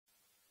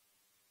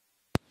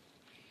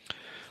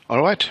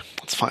All right,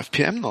 it's 5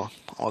 p.m. now.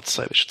 I would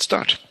say we should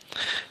start.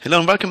 Hello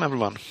and welcome,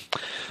 everyone.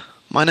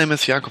 My name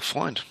is Jakob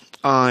Freund.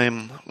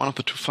 I'm one of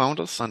the two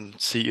founders and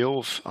CEO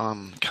of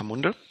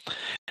Camunda.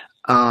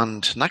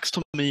 And next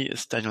to me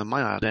is Daniel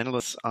Meyer. Daniel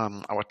is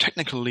our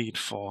technical lead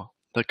for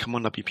the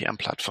Camunda BPM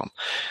platform.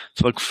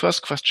 So the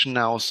first question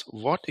now is,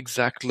 what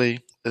exactly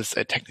is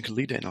a technical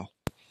lead, Daniel?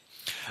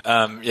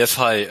 Yes,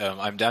 hi,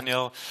 I'm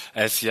Daniel.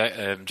 As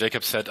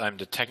Jacob said, I'm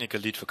the technical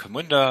lead for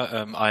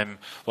Camunda.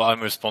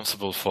 I'm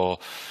responsible for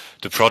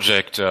the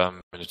project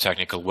in a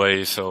technical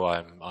way. So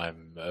I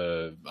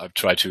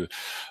try to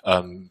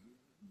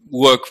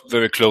work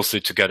very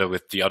closely together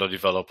with the other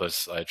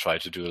developers. I try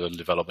to do a little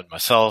development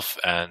myself,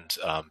 and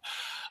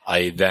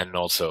I then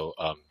also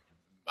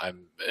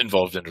I'm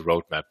involved in the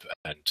roadmap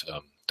and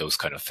those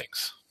kind of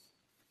things.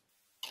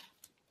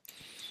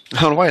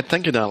 All right,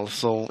 thank you, Daniel.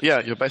 So yeah,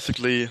 you're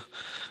basically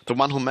the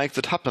one who makes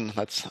it happen.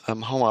 That's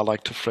how I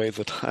like to phrase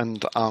it.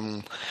 And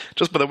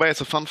just by the way,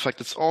 as a fun fact,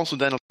 it's also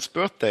Daniel's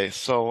birthday.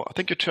 So I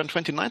think you turned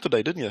 29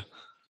 today, didn't you?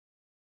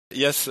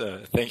 Yes,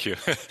 thank you.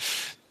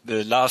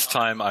 The last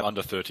time I'm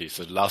under 30,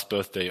 so the last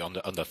birthday on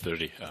the under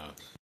 30.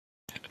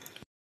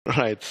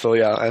 Right, so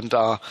yeah, and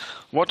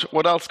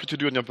what else could you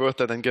do on your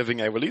birthday than giving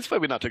a release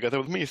webinar together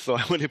with me? So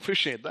I really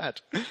appreciate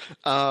that.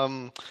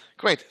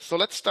 Great, so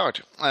let's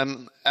start.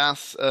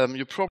 As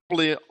you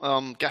probably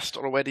guessed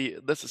already,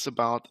 this is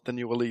about the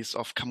new release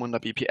of Camunda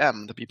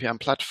BPM, the BPM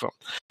platform.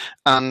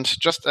 And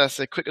just as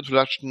a quick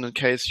introduction, in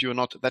case you're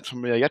not that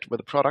familiar yet with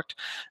the product,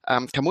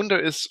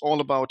 Camunda is all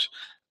about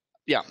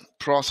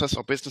process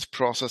or business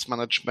process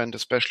management,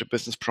 especially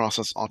business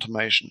process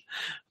automation.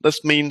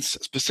 This means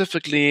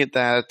specifically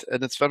that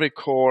at its very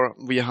core,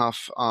 we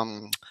have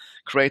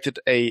created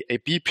a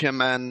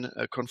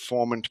BPMN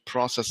conformant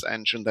process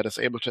engine that is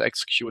able to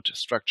execute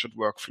structured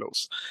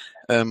workflows.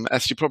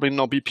 As you probably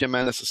know,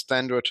 BPMN is a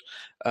standard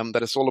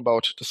that is all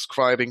about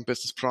describing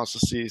business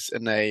processes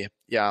in a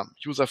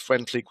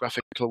user-friendly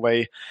graphical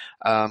way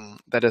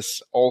that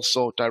is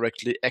also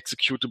directly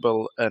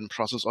executable in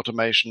process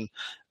automation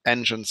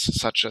engines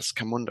such as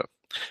Camunda.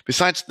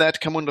 Besides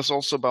that, Camunda is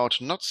also about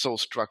not so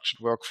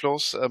structured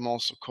workflows,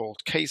 also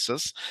called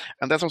cases,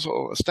 and there's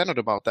also a standard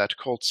about that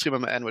called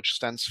CMMN, which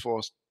stands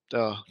for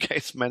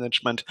Case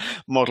Management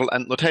Model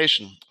and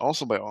Notation,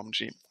 also by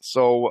OMG.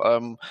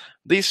 So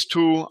these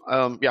two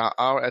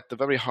are at the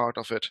very heart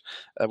of it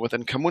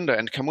within Camunda,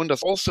 and Camunda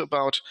is also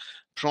about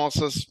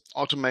process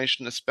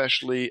automation,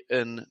 especially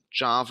in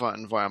Java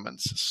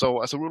environments.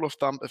 So as a rule of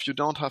thumb, if you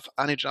don't have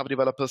any Java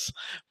developers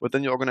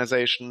within your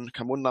organization,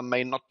 Camunda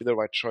may not be the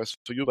right choice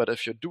for you. But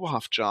if you do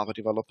have Java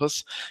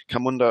developers,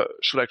 Camunda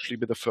should actually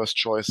be the first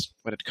choice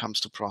when it comes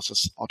to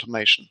process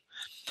automation.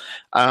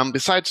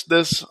 Besides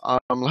this,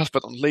 last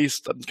but not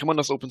least,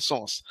 Camunda is open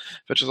source,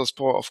 which is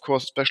of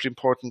course especially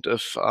important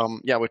if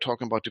we're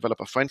talking about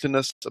developer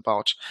friendliness,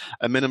 about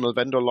a minimal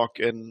vendor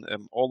lock-in,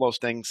 all those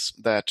things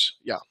that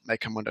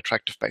make Camunda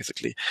attractive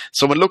basically.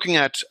 So when looking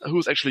at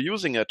who's actually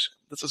using it,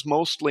 this is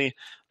mostly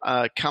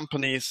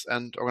companies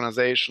and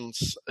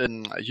organizations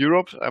in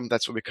Europe.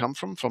 That's where we come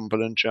from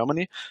Berlin,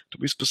 Germany, to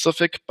be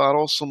specific, but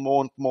also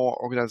more and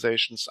more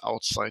organizations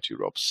outside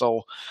Europe.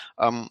 So,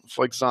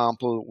 for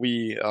example,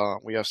 we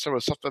have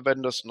several software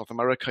vendors in North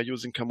America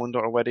using Camunda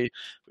already.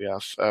 We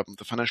have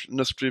the Financial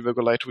Industry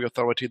Regulatory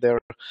Authority there.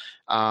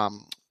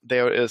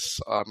 There is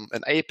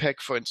an APEC,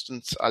 for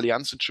instance,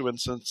 Allianz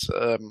Insurances,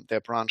 their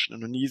branch in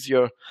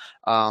Indonesia,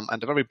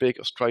 and a very big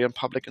Australian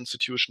public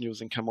institution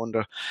using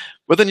Camunda.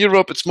 Within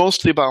Europe, it's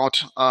mostly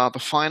about the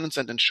finance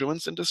and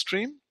insurance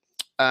industry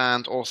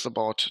and also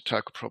about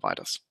telco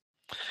providers.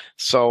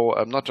 So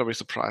not very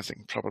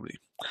surprising, probably.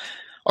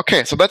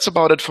 Okay, so that's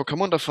about it for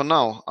Camunda for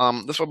now.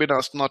 This webinar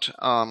is not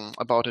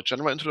about a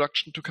general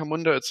introduction to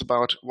Camunda. It's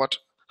about what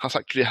has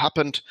actually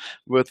happened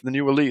with the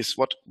new release.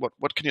 What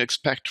can you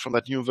expect from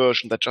that new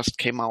version that just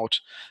came out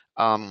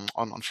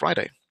on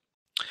Friday?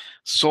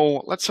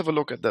 So let's have a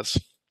look at this.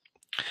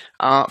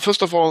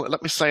 First of all,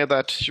 let me say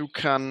that you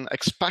can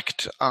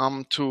expect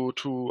you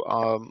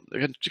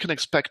can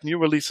expect new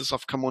releases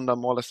of Camunda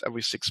more or less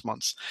every 6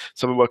 months.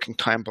 So we're working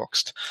time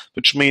boxed,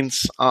 which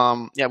means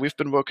we've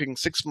been working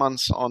 6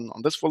 months on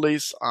this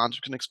release, and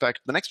you can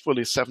expect the next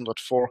release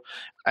 7.4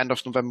 end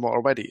of November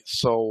already.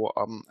 So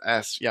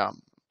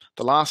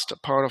the last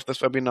part of this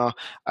webinar,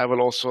 I will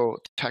also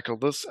tackle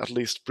this at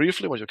least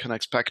briefly, what you can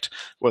expect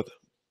with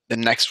the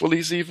next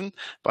release even,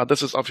 but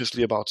this is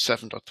obviously about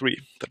 7.3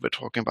 that we're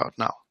talking about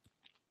now.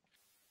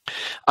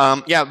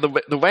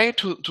 The way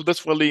to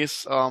this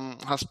release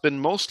has been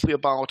mostly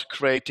about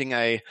creating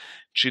a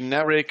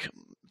generic,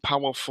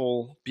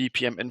 powerful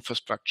BPM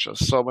infrastructure.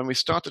 So when we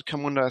started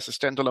Camunda as a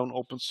standalone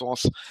open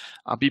source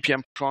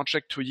BPM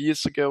project 2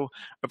 years ago,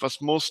 it was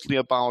mostly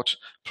about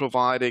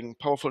providing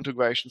powerful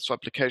integrations to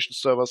application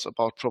servers,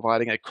 about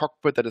providing a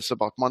cockpit that is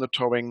about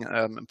monitoring,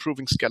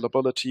 improving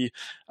scalability,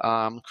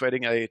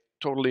 creating a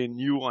totally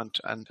new and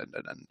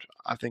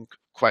I think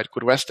quite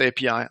good REST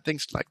API,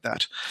 things like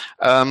that.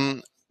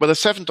 with the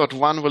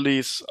 7.1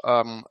 release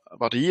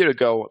about a year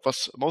ago, it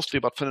was mostly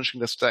about finishing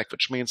the stack,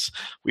 which means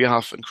we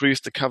have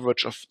increased the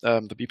coverage of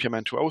the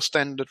BPM N2O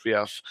standard. We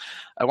have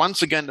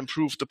once again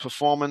improved the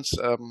performance,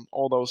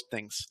 all those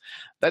things.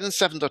 Then in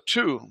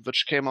 7.2,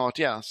 which came out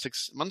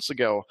 6 months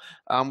ago,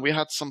 we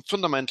had some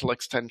fundamental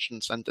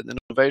extensions and an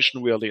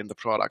innovation really in the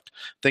product.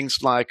 Things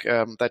like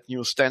that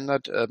new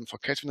standard for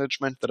case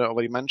management that I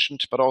already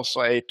mentioned, but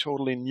also a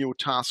totally new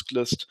task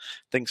list,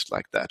 things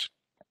like that.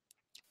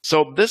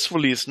 So this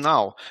release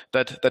now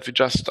that we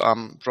just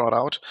brought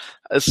out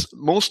is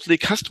mostly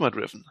customer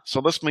driven. So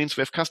this means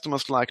we have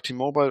customers like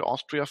T-Mobile,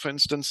 Austria, for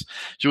instance,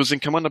 using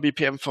Camunda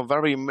BPM for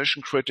very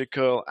mission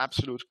critical,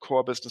 absolute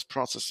core business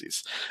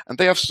processes. And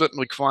they have certain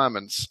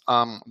requirements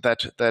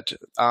that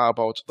are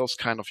about those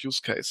kind of use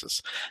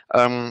cases.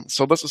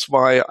 So this is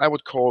why I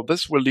would call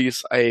this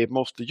release a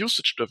mostly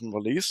usage driven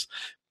release,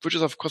 which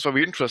is of course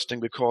very interesting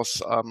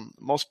because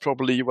most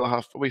probably you will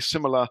have very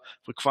similar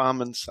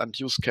requirements and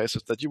use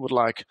cases that you would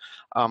like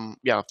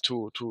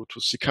to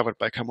see covered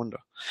by Camunda.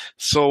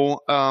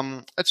 So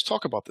let's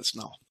talk about this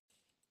now.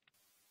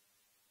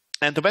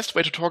 And the best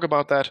way to talk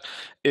about that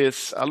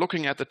is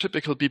looking at the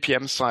typical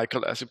BPM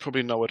cycle as you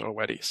probably know it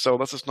already. So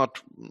this is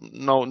not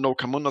no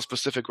Camunda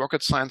specific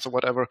rocket science or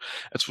whatever.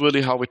 It's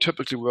really how we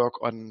typically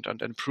work on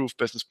and improve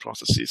business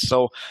processes.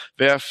 So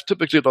we have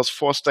typically those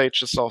 4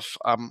 stages of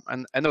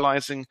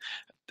analyzing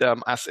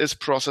as is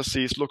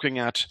processes, looking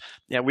at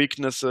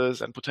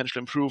weaknesses and potential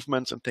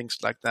improvements and things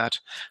like that.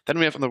 Then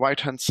we have on the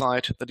right-hand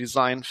side the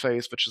design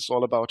phase, which is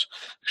all about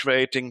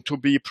creating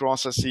to-be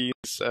processes,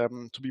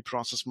 to-be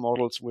process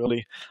models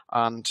really,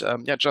 and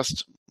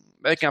just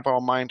making up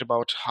our mind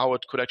about how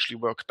it could actually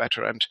work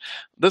better. And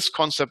this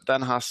concept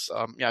then has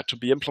to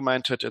be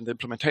implemented in the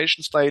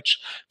implementation stage,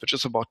 which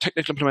is about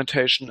technical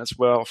implementation as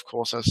well, of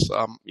course, as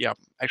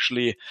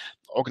actually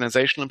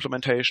organizational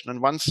implementation.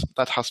 And once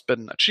that has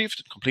been achieved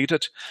and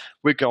completed,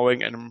 we're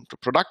going into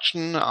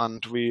production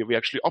and we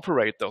actually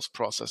operate those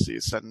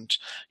processes. And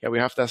we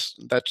have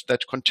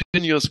that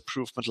continuous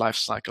improvement life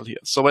cycle here.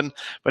 So when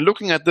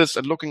looking at this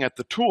and looking at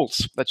the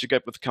tools that you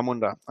get with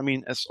Camunda, I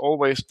mean, as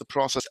always, the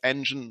process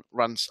engine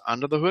runs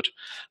under the hood.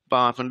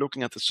 But when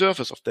looking at the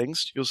surface of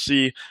things, you'll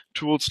see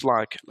tools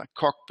like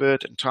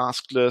cockpit and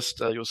tasklist.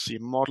 You'll see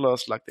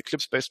modelers like the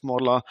Eclipse-based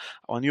modeler,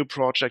 our new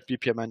project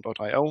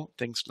BPMN.io,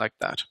 things like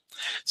that.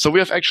 So we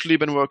have actually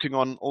been working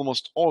on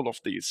almost all of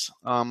these.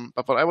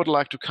 But what I would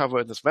like to cover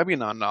in this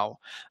webinar now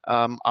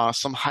are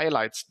some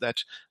highlights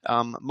that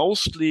are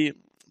mostly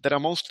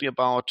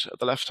about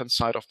the left-hand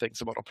side of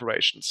things, about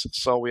operations.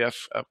 So we have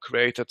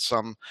created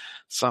some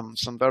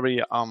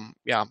very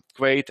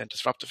great and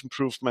disruptive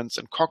improvements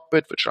in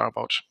cockpit, which are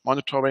about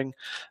monitoring.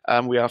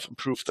 We have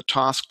improved the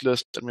task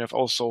list, and we have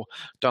also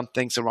done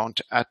things around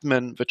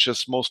admin, which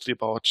is mostly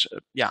about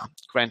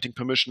granting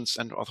permissions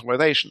and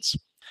authorizations.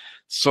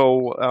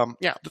 So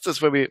this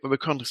is where we're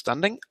currently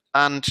standing.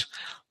 And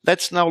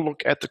let's now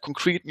look at the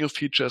concrete new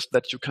features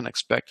that you can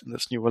expect in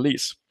this new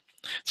release.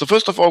 So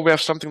first of all, we have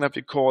something that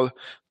we call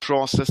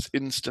process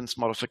instance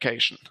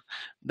modification.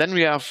 Then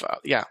we have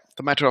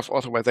the matter of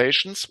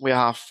authorizations. We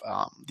have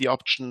the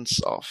options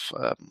of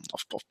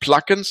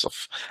plugins,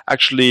 of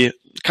actually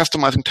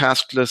customizing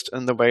task list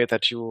in the way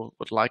that you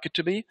would like it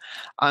to be.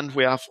 And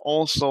we have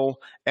also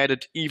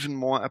added even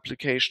more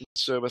application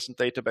servers and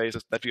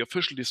databases that we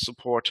officially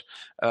support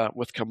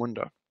with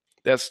Camunda.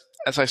 There's,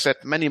 as I said,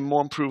 many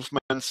more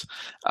improvements.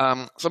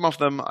 Some of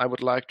them I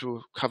would like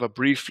to cover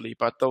briefly,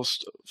 but those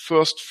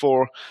first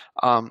 4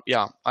 are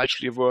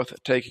actually worth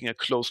taking a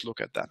close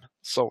look at them.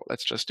 So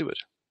let's just do it.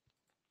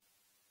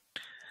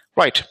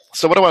 Right,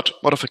 so what about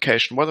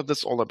modification? What is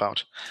this all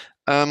about?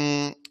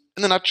 In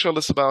a nutshell,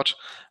 it's about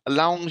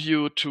allowing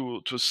you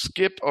to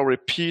skip or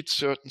repeat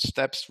certain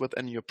steps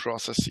within your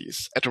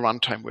processes at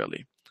runtime,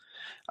 really.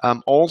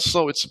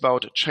 Also, it's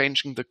about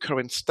changing the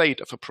current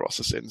state of a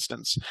process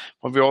instance,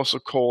 what we also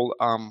call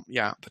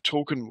the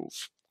token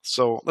move.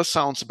 So this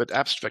sounds a bit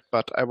abstract,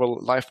 but I will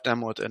live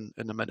demo it in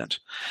a minute.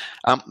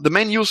 The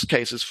main use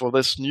cases for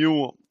this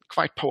new,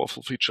 quite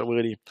powerful feature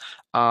really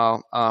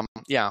are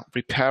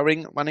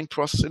repairing running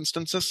process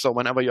instances. So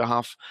whenever you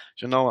have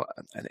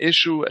an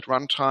issue at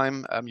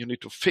runtime, you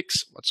need to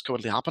fix what's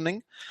currently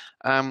happening.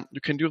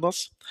 You can do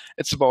this.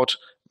 It's about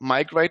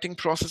migrating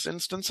process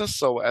instances.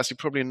 So as you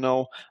probably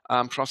know,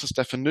 process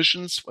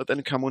definitions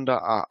within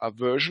Camunda are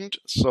versioned.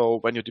 So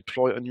when you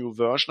deploy a new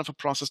version of a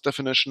process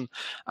definition,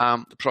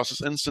 the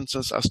process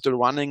instances are still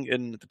running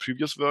in the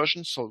previous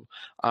version. So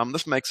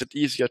this makes it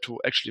easier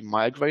to actually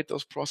migrate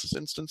those process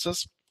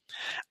instances.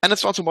 And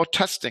it's also about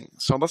testing.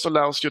 So this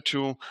allows you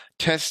to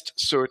test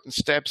certain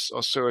steps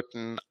or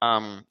certain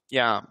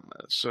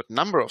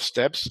number of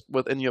steps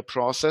within your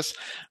process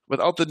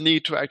without the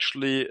need to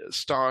actually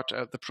start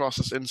the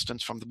process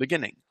instance from the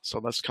beginning. So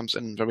this comes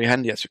in very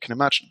handy, as you can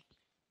imagine.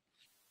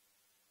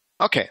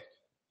 Okay.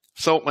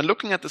 So when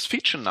looking at this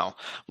feature now,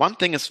 one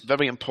thing is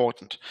very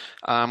important.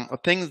 A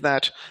thing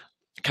that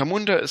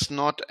Camunda is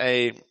not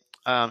a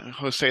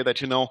who say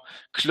that,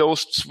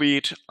 closed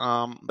suite,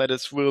 that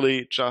is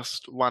really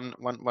just one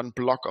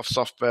block of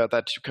software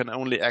that you can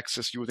only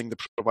access using the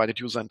provided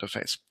user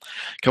interface.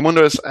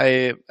 Camunda is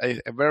a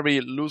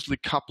very loosely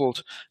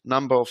coupled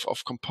number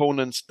of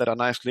components that are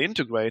nicely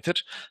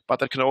integrated, but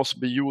that can also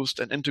be used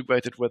and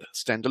integrated with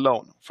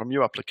standalone from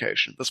your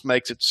application. This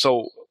makes it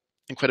so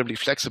incredibly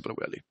flexible,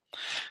 really.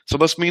 So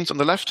this means on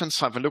the left-hand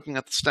side, we're looking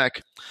at the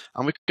stack,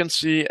 and we can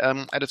see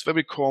at its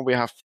very core, we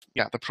have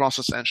the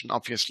process engine,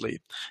 obviously,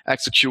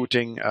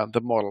 executing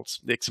the models,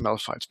 the XML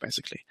files,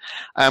 basically.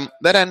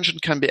 That engine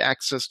can be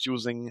accessed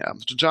using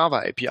the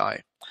Java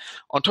API.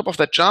 On top of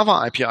that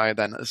Java API,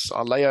 then, is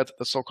layered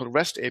the so-called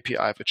REST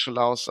API, which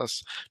allows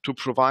us to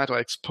provide or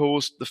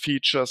expose the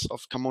features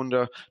of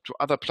Camunda to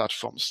other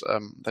platforms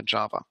than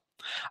Java.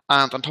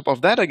 And on top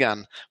of that,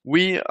 again,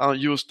 we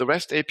use the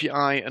REST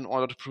API in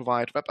order to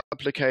provide web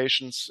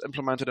applications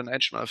implemented in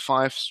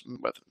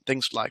HTML5 with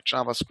things like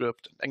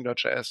JavaScript,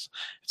 AngularJS,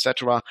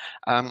 etc.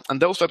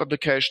 And those web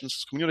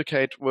applications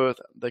communicate with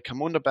the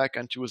Camunda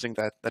backend using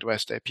that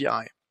REST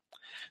API.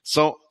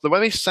 So the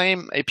very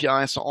same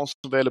APIs are also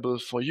available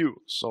for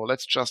you. So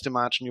let's just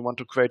imagine you want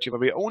to create your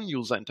very own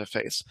user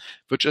interface,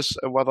 which is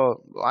a rather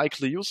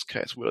likely use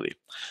case, really.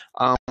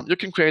 You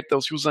can create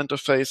those user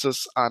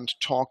interfaces and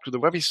talk to the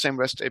very same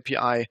REST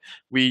API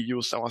we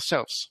use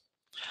ourselves.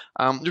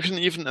 You can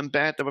even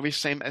embed the very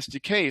same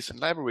SDKs and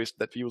libraries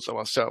that we use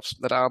ourselves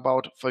that are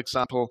about, for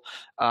example,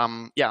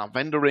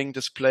 vendoring,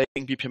 displaying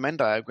BPMN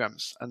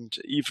diagrams, and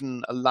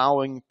even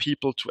allowing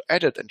people to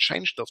edit and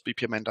change those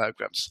BPMN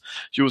diagrams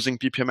using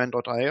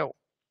bpmn.io.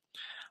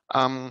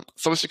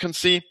 So as you can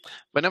see,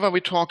 whenever we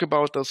talk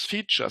about those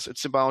features,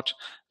 it's about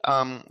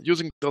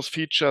using those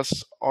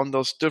features on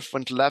those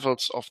different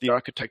levels of the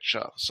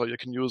architecture. So you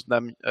can use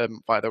them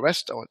via the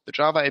REST or the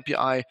Java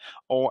API,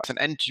 or as an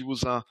end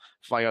user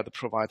via the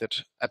provided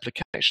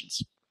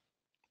applications.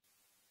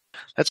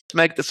 Let's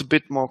make this a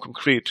bit more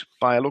concrete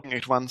by looking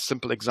at one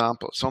simple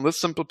example. So in this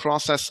simple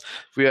process,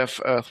 we have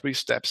 3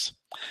 steps.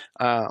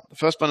 The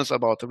first one is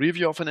about the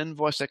review of an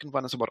invoice, second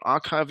one is about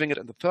archiving it,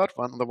 and the third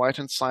one on the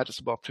right-hand side is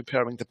about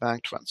preparing the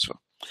bank transfer.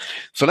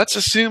 So let's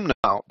assume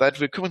now that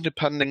we're currently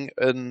pending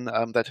in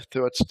that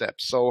third step.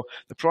 So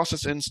the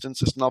process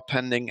instance is now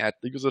pending at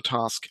the user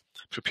task,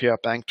 prepare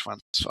bank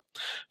transfer.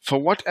 For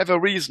whatever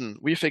reason,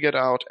 we figured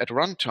out at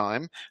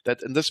runtime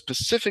that in this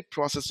specific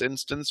process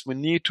instance, we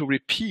need to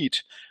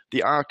repeat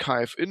the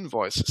archive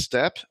invoice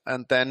step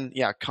and then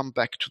come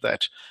back to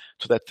that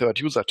third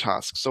user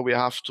task. So we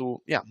have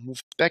to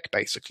move back,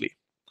 basically.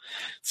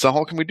 So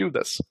how can we do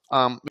this?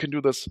 We can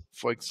do this,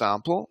 for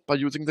example, by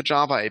using the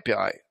Java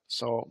API.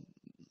 So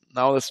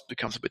now this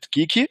becomes a bit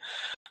geeky,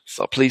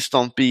 so please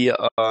don't be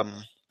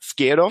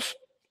scared of.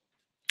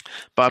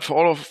 But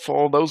for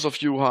all those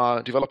of you who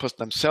are developers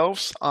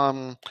themselves,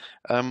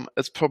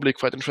 it's probably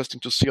quite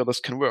interesting to see how this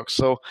can work.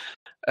 So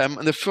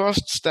in the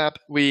first step,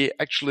 we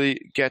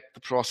actually get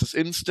the process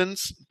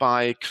instance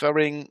by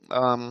querying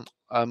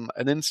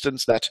an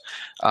instance that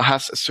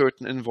has a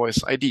certain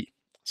invoice ID.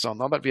 So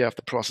now that we have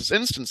the process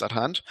instance at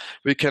hand,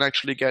 we can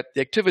actually get the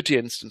activity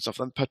instance of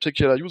that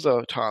particular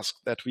user task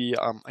that we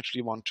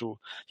actually want to,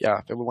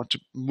 where we want to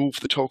move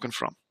the token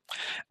from.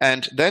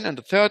 And then in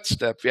the third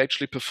step, we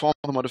actually perform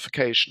the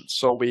modification.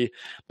 So we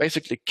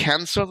basically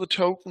cancel the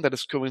token that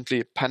is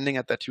currently pending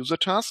at that user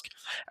task,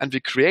 and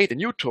we create a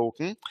new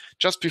token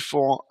just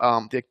before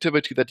the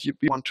activity that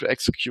we want to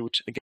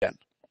execute again.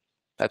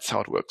 That's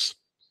how it works.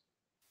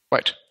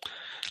 Right.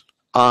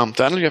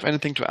 Daniel, you have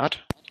anything to add?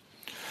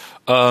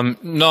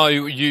 No,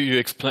 you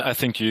explain. I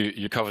think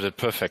you covered it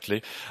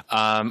perfectly.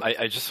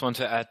 I just want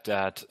to add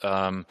that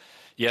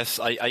yes,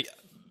 I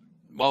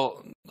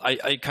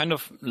kind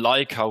of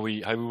like how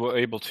we were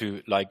able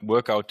to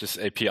work out this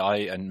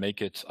API and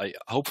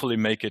hopefully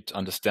make it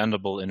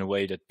understandable in a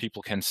way that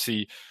people can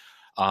see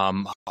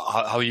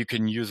how you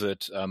can use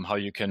it, how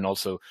you can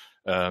also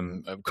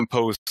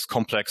compose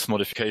complex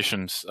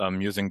modifications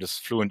using this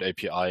Fluent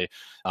API.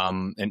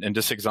 In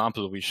this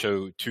example, we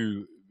show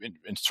 2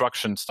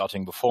 instructions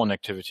starting before an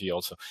activity,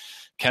 also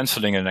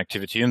canceling an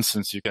activity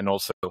instance. You can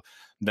also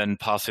then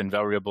pass in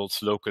variables,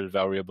 local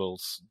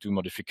variables, do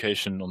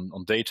modification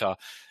on data.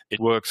 It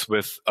works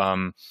with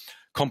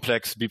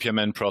complex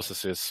BPMN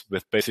processes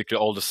with basically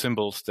all the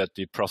symbols that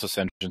the process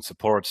engine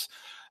supports.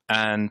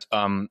 And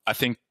I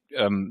think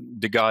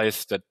the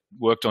guys that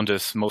worked on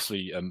this,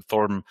 mostly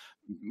Thorben,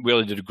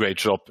 really did a great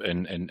job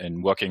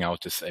in working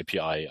out this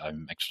API.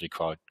 I'm actually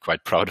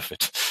quite proud of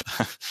it.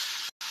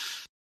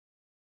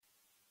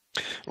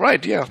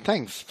 Right, yeah,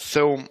 thanks.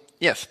 So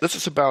yes, this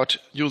is about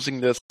using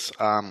this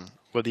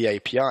with the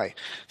API.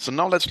 So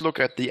now let's look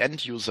at the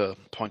end user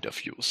point of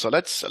view. So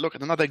let's look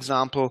at another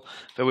example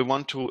where we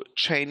want to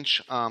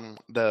change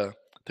the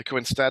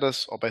current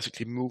status, or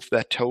basically move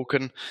that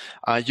token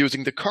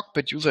using the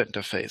cockpit user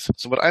interface.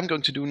 So what I'm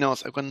going to do now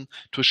is I'm going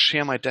to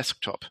share my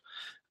desktop,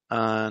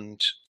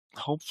 and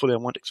hopefully I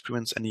won't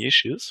experience any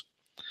issues.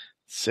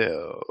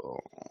 So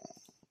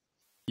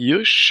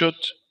you should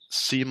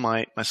see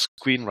my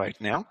screen right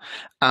now.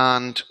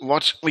 And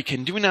what we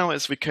can do now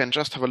is we can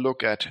just have a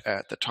look at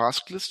the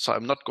task list. So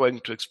I'm not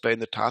going to explain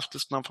the task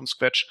list now from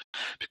scratch,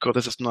 because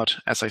this is not,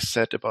 as I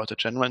said, about a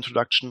general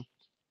introduction,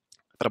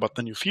 but about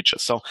the new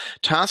features. So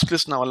task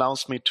list now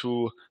allows me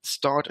to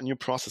start a new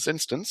process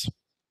instance.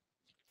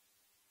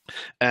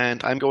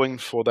 And I'm going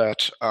for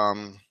that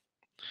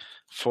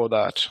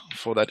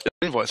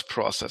invoice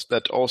process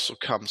that also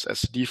comes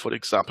as a default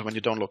example when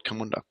you download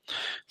Camunda.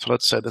 So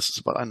let's say this is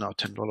about, I know,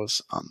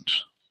 $10, and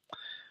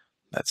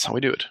that's how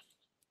we do it.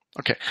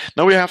 Okay,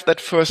 now we have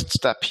that first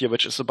step here,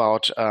 which is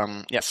about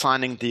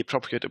signing the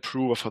appropriate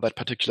approver for that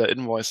particular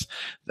invoice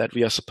that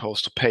we are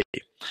supposed to pay.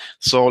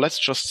 So let's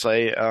just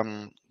say,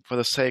 for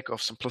the sake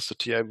of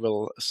simplicity, I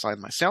will assign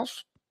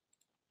myself.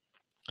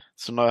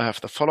 So now I have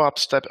the follow-up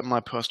step in my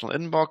personal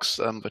inbox,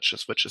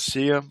 which is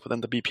here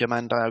within the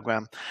BPMN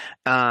diagram.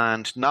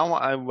 And now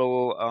I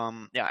will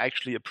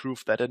actually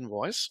approve that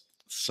invoice.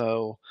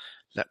 So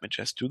let me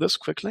just do this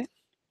quickly.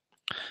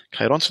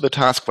 Okay, I don't see the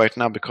task right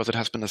now because it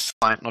has been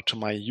assigned not to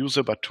my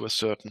user, but to a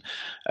certain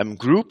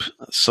group.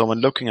 So when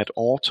looking at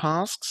all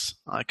tasks,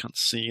 I can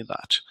see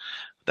that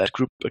that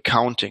group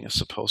accounting is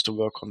supposed to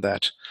work on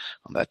that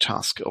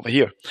task over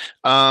here.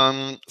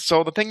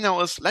 So the thing now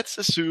is, let's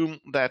assume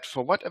that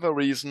for whatever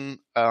reason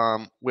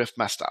we've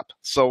messed up.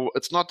 So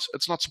it's not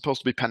supposed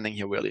to be pending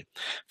here really.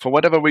 For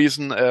whatever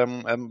reason,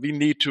 we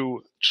need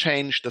to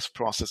change this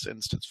process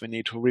instance. We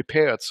need to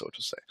repair it, so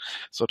to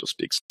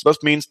speak. So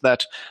this means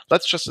that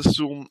let's just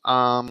assume,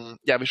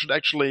 we should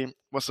actually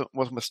was a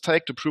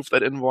mistake to prove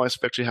that invoice.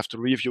 We actually have to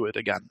review it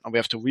again, and we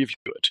have to review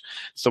it.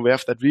 So we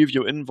have that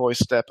review invoice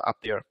step up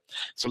there.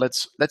 So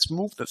let's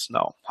move this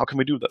now. How can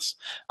we do this?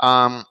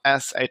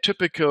 As a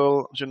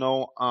typical,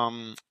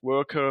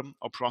 worker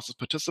or process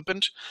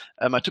participant,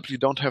 I typically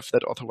don't have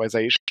that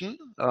authorization.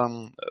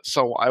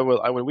 So I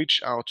will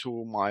reach out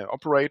to my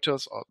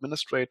operators or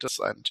administrators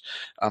and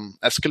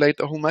escalate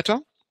the whole matter.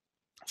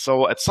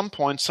 So at some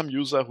point, some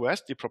user who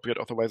has the appropriate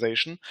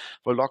authorization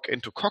will log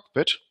into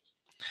Cockpit,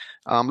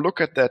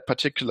 look at that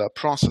particular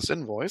process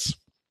invoice.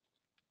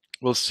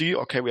 We'll see,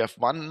 okay, we have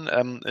one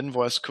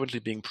invoice currently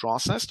being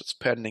processed. It's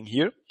pending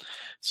here.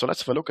 So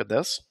let's have a look at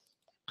this.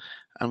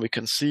 And we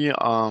can see,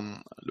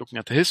 looking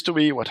at the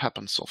history, what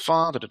happened so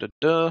far,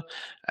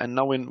 and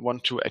now we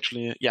want to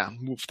actually,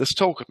 move this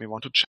token. We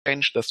want to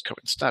change this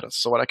current status.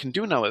 So what I can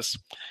do now is,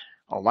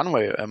 or one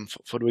way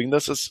for doing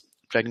this is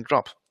drag and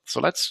drop. So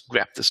let's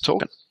grab this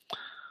token.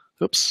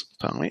 Oops,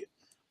 pardon me.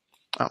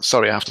 Oh,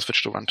 sorry, I have to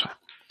switch to runtime.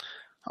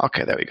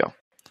 Okay, there we go.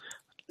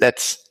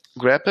 Let's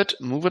grab it,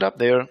 move it up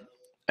there,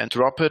 and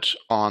drop it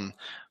on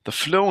the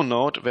flow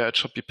node where it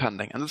should be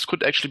pending. And this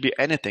could actually be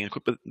anything. It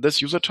could be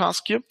this user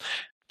task here,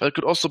 but it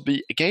could also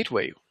be a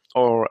gateway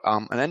or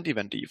an end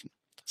event even.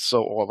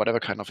 So, or whatever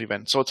kind of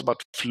event. So it's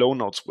about flow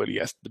nodes really,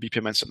 as the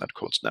BPMN standard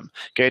calls them.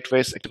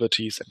 Gateways,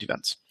 activities, and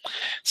events.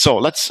 So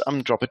let's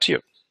drop it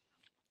here.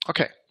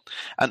 Okay.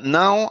 And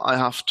now I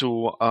have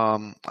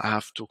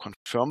to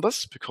confirm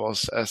this,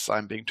 because as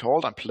I'm being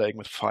told, I'm playing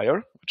with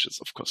fire, which is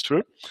of course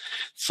true.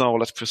 So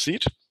let's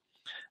proceed.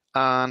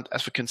 And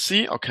as we can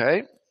see,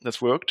 okay,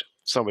 this worked.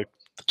 So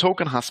the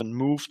token has been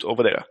moved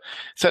over there.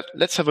 So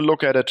let's have a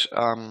look at it,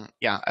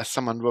 as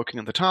someone working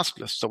in the task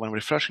list. So when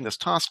refreshing this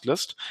task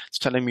list, it's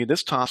telling me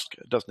this task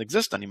doesn't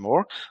exist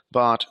anymore,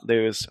 but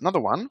there is another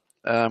one,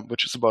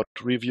 which is about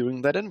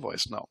reviewing that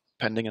invoice now,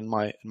 pending in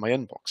my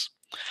inbox.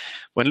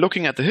 When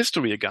looking at the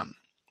history again,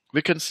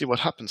 we can see what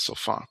happened so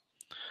far.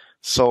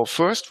 So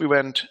first we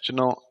went,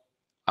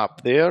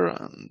 up there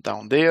and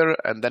down there,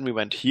 and then we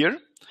went here.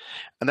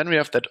 And then we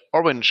have that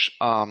orange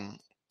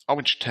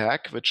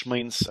tag, which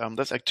means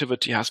this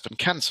activity has been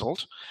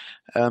cancelled,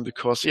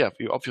 because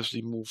we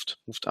obviously moved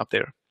up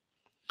there.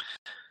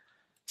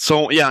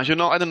 So I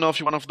don't know if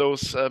you're one of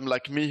those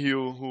like me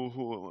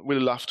who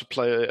really love to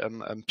play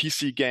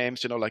PC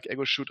games, like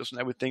ego shooters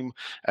and everything.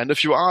 And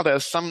if you are,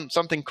 there's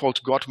something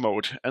called God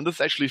mode, and this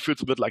actually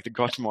feels a bit like the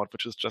God mode,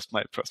 which is just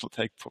my personal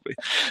take probably.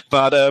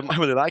 But I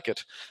really like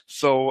it.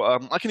 So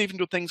I can even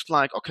do things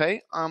like,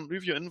 okay,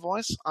 review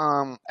invoice.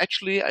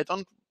 Actually, I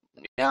don't.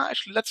 Yeah,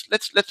 actually,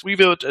 let's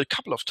review it a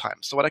couple of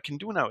times. So what I can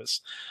do now is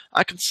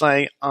I can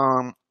say,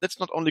 let's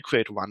not only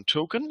create one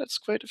token, let's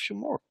create a few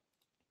more.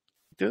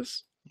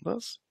 This.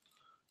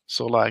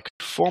 So like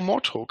 4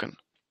 more token.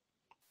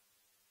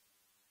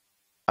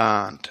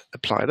 And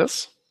apply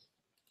this.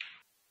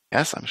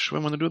 Yes, I'm sure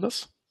I'm going to do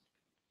this.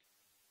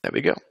 There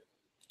we go.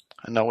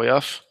 And now we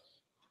have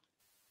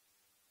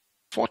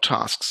 4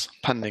 tasks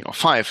pending, or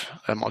 5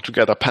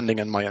 altogether pending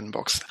in my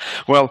inbox.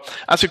 Well,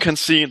 as you can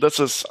see, this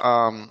is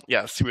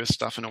serious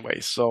stuff in a way.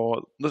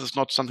 So this is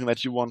not something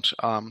that you want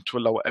to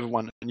allow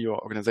everyone in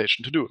your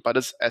organization to do, but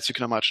it's, as you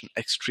can imagine,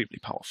 extremely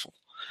powerful.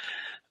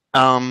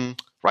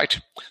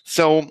 Right.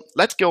 So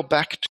let's go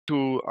back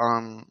to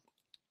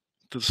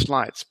the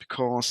slides,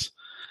 because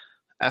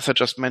as I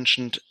just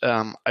mentioned,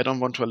 I don't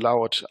want to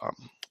allow it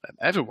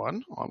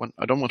everyone, or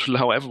I don't want to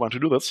allow everyone to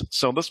do this.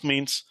 So this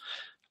means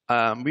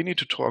we need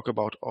to talk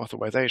about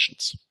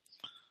authorizations.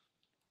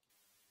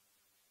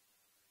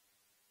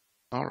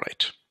 All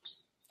right.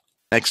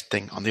 next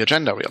thing on the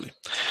agenda, really.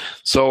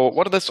 So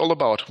what is this all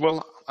about?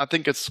 Well, I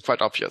think it's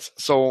quite obvious.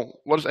 So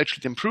what is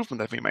actually the improvement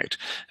that we made?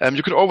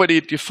 You could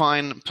already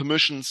define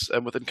permissions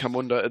within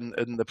Camunda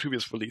in the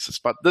previous releases,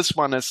 but this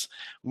one is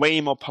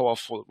way more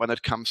powerful when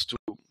it comes to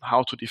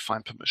how to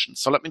define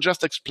permissions. So let me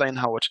just explain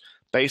how it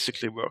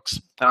basically works.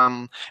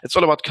 It's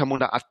all about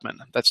Camunda Admin.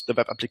 That's the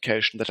web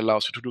application that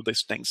allows you to do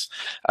these things.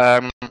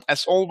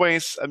 As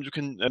always, you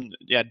can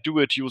do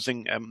it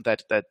using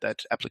that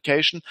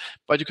application,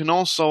 but you can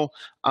also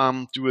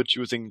do it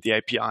using the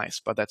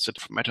APIs. But that's a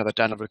matter that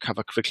Daniel will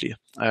cover quickly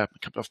in a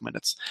couple of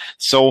minutes.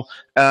 So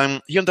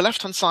here on the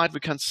left-hand side, we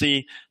can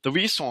see the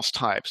resource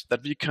types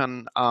that we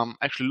can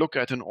actually look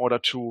at in order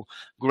to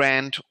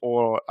grant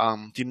or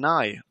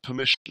deny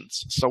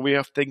permissions. So we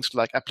have things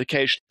like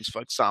applications,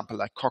 for example,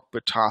 like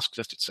cockpit,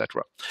 tasklist,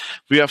 etc.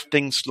 We have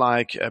things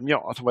like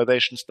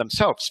authorizations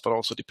themselves, but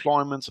also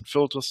deployments and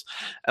filters,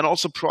 and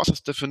also process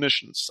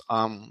definitions,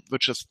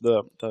 which is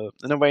the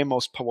in a way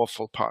most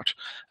powerful part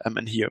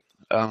in here.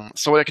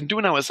 So what I can do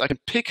now is I can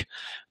pick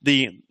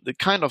the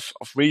kind of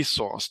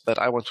resource that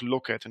I want to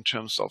look at in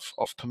terms of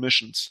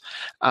permissions.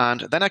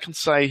 And then I can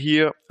say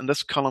here in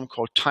this column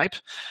called type,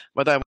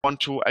 whether I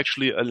want to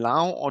actually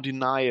allow or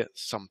deny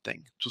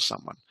something to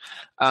someone.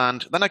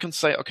 And then I can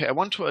say, okay, I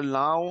want to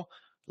allow,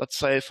 let's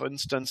say, for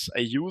instance,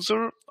 a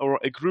user or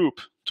a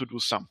group to do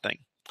something.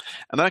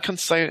 And then I can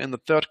say in the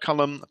third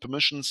column,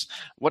 permissions,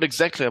 what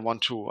exactly I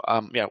want to,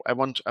 I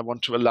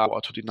want to allow or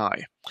to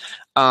deny.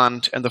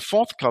 And in the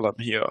fourth column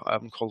here,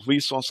 called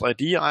resource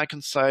ID, I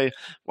can say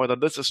whether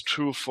this is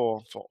true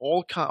for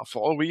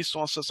all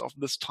resources of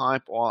this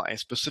type or a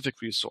specific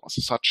resource,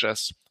 such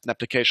as an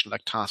application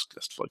like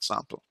tasklist, for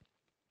example.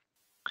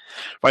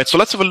 Right. So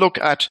let's have a look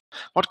at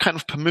what kind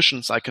of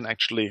permissions I can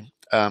actually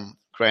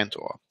grant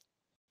or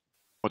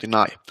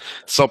deny.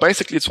 So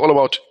basically, it's all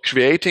about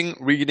creating,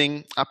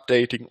 reading,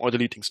 updating, or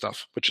deleting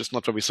stuff, which is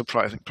not very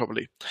surprising,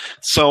 probably.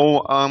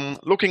 So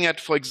looking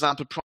at, for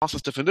example,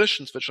 process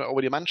definitions, which I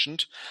already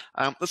mentioned,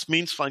 this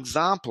means, for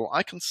example,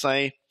 I can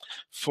say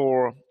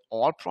for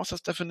all process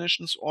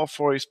definitions or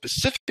for a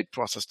specific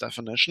process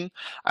definition,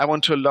 I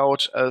want to allow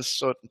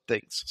certain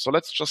things. So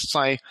let's just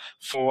say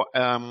for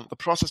the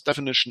process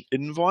definition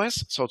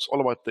invoice, so it's all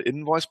about the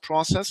invoice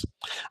process,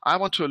 I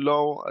want to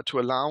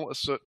allow a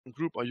certain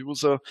group or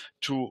user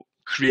to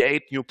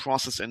create new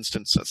process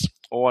instances,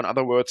 or in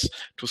other words,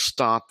 to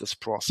start this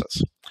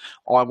process.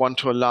 Or I want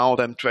to allow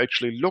them to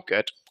actually look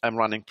at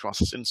running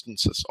process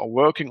instances or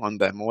working on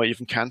them or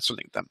even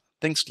canceling them,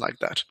 things like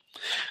that.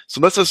 So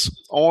this is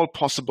all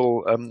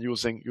possible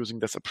using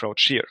this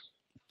approach here.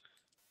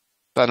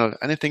 Daniel,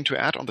 anything to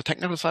add on the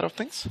technical side of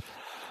things?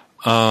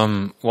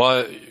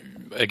 Well,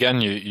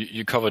 again,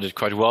 you covered it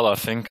quite well, I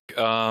think.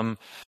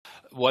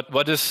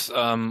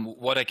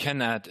 What I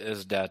can add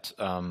is that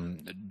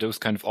those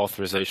kind of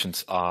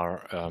authorizations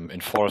are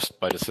enforced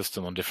by the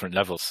system on different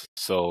levels.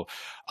 So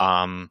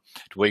the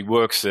way it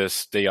works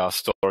is they are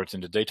stored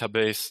in the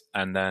database,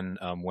 and then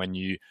when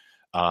you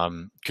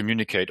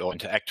communicate or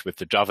interact with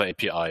the Java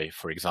API,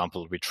 for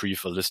example,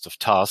 retrieve a list of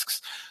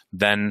tasks,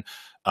 then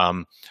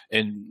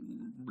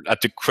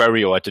at the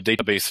query or at the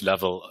database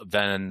level,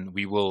 then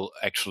we will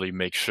actually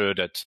make sure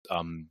that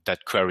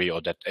that query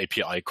or that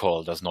API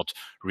call does not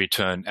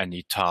return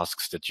any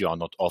tasks that you are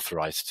not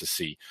authorized to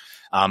see.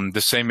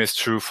 The same is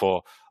true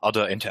for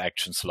other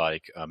interactions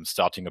like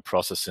starting a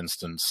process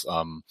instance,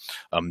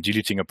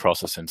 deleting a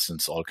process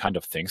instance, all kind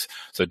of things.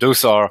 So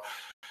those are,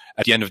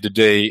 at the end of the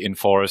day,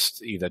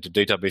 enforced either at the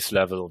database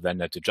level,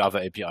 then at the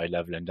Java API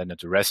level, and then at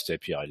the REST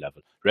API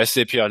level. REST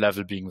API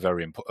level being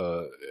very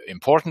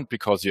important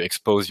because you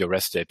expose your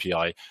REST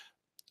API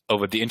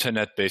over the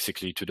internet,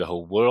 basically to the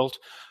whole world.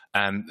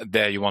 And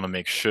there you want to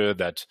make sure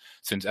that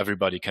since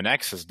everybody can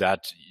access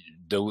that,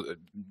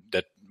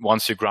 that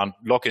once you grant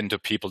login to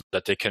people,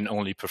 that they can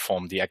only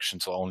perform the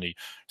actions or only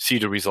see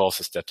the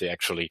resources that they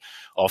actually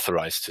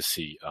authorize to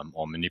see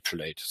or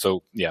manipulate.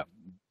 So yeah,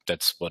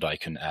 that's what I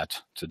can add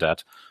to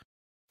that.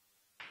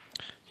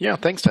 Yeah,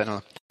 thanks,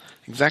 Daniel.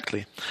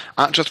 Exactly.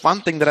 Just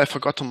one thing that I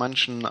forgot to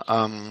mention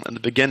in the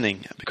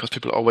beginning, because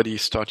people already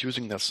start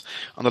using this.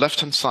 On the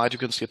left-hand side, you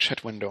can see a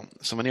chat window.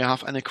 So when you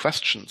have any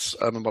questions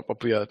about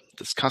what we are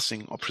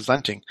discussing or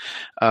presenting,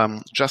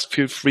 just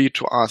feel free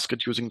to ask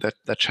it using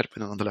that chat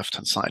window on the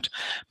left-hand side.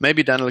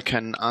 Maybe Daniel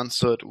can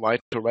answer it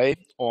right away,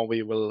 or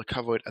we will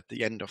cover it at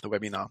the end of the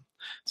webinar.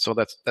 So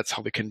that's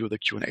how we can do the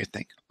Q&A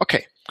thing.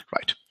 Okay,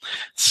 right.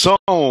 So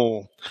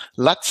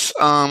let's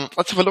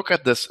have a look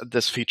at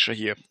this feature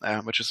here,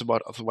 which is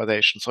about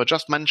authorization. So I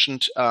just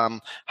mentioned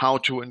how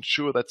to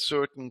ensure that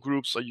certain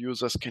groups or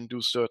users can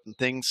do certain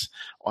things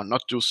or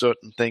not do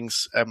certain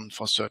things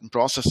for certain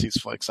processes,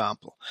 for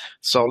example.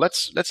 So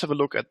let's have a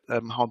look at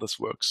how this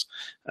works.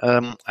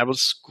 I will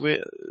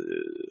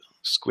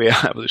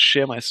I will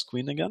share my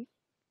screen again.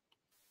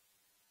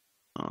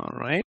 All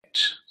right.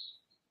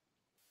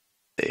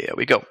 There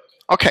we go.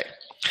 Okay.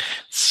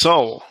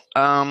 So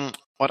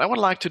what I would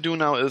like to do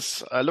now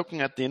is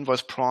looking at the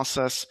invoice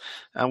process,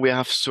 and we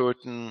have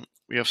certain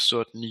we have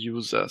certain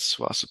users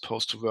who are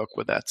supposed to work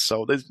with that.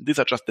 So these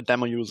are just the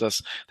demo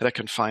users that I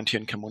can find here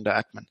in Camunda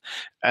admin.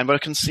 And what I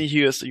can see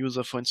here is a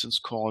user, for instance,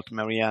 called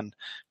Marianne.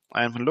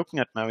 And when looking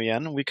at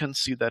Marianne, we can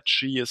see that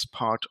she is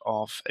part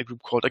of a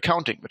group called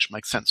accounting, which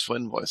makes sense for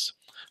invoice,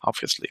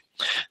 obviously.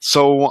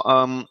 So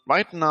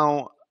right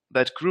now,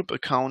 that group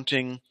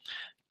accounting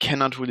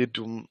cannot really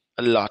do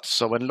a lot.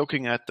 So when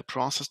looking at the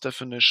process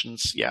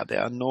definitions, yeah,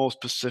 there are no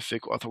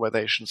specific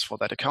authorizations for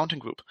that accounting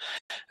group,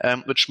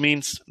 which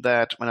means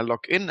that when I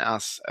log in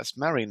as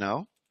Mary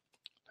now,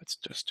 let's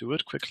just do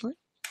it quickly.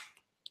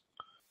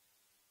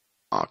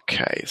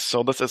 Okay,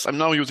 so this is, I'm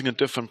now using a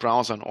different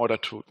browser in order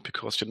to,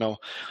 because, you know,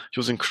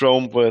 using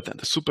Chrome with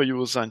the super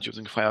user and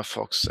using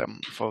Firefox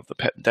for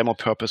the demo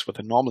purpose with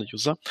a normal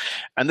user.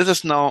 And this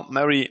is now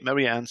Mary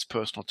Ann's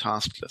personal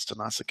task list. And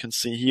as you can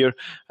see here,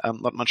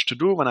 not much to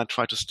do. When I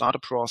try to start a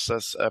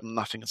process,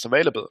 nothing is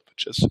available,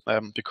 which is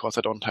because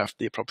I don't have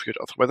the appropriate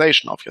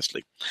authorization,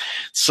 obviously.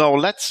 So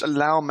let's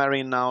allow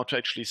Mary now to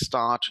actually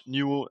start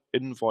new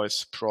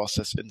invoice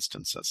process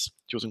instances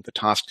using the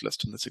task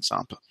list in this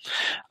example.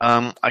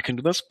 I can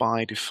do this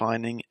by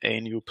defining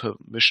a new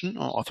permission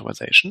or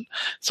authorization.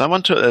 So I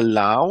want to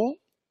allow,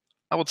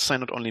 I would say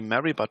not only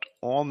Mary, but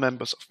all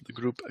members of the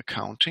group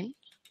accounting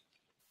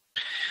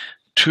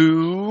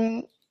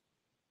to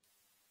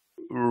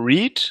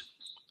read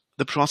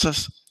the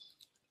process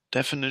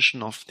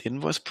definition of the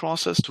invoice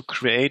process, to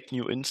create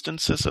new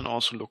instances and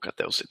also look at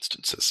those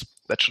instances.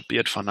 That should be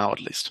it for now,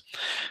 at least.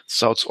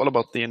 So it's all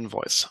about the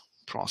invoice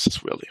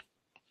process, really.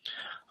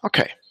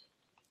 Okay.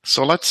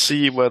 So let's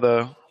see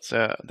whether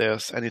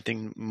there's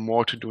anything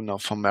more to do now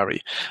for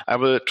Mary. I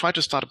will try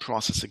to start a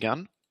process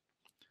again.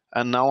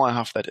 And now I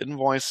have that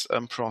invoice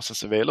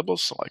process available,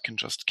 so I can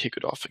just kick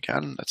it off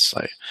again. Let's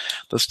say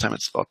this time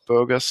it's about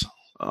burgers.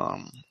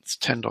 It's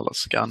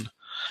 $10 again.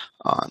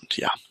 And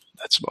yeah,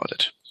 that's about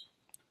it.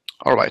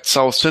 All right,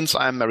 so since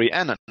I'm Mary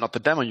Ann and not the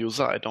demo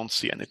user, I don't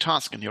see any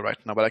task in here right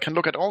now, but I can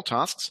look at all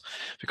tasks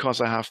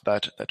because I have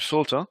that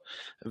filter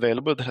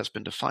available that has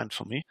been defined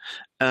for me.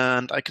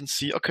 And I can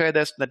see, okay,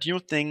 there's that new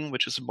thing,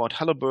 which is about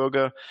Hello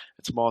Burger.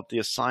 It's about the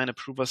assign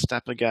approver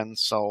step again.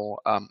 So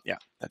yeah,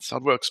 that's how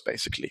it works,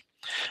 basically.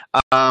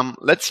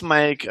 Let's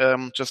make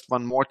just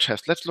one more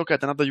test. Let's look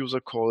at another user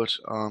called,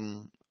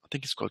 I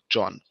think he's called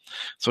John.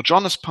 So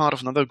John is part of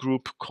another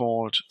group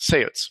called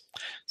sales.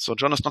 So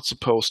John is not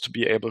supposed to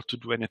be able to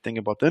do anything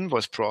about the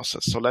invoice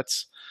process. So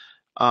let's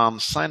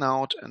sign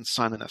out and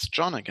sign in as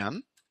John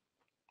again.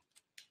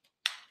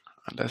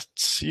 And let's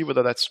see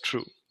whether that's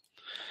true.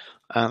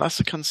 And as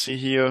you can see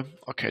here,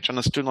 okay, John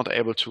is still not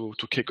able to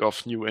kick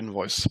off new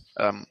invoices.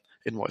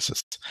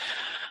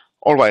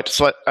 All right,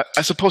 so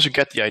I suppose you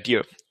get the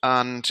idea.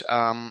 And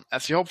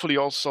as you hopefully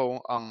also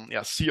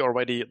see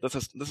already, this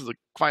is a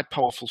quite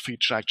powerful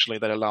feature actually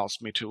that allows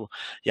me to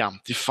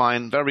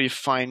define very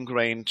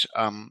fine-grained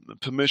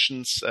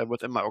permissions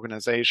within my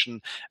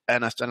organization.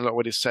 And as Daniel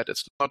already said,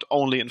 it's not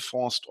only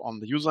enforced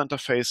on the user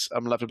interface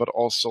level, but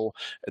also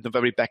at the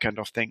very back end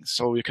of things.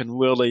 So you can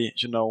really,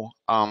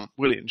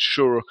 really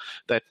ensure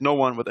that no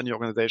one within your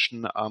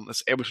organization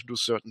is able to do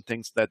certain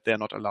things that they're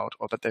not allowed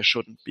or that they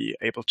shouldn't be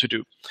able to do.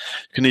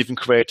 You can even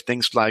create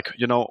things like,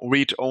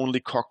 read-only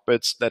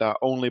cockpits that are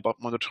only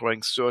about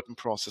monitoring certain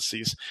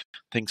processes,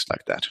 things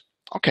like that.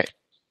 Okay.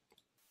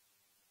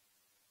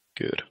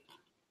 Good.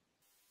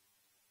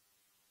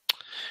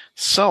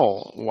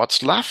 So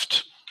what's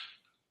left?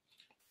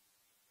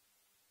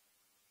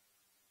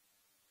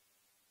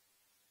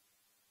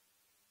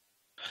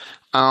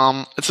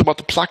 It's about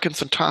the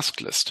plugins and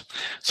task list.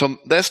 So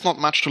there's not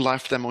much to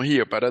live demo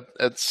here, but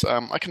it's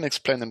I can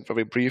explain it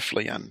very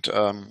briefly. And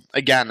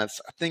again,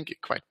 it's, I think, a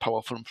quite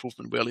powerful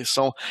improvement, really.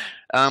 So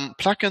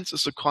plugins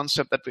is a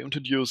concept that we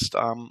introduced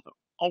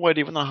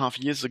already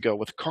 1.5 years ago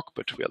with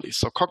Cockpit, really.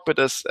 So Cockpit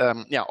is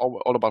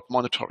all about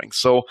monitoring.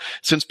 So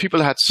since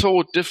people had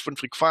so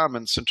different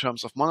requirements in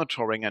terms of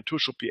monitoring and who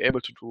should be able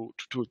to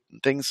do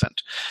things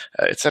and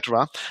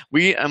etc.,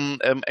 we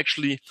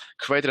actually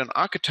created an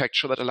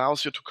architecture that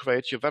allows you to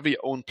create your very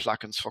own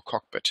plugins for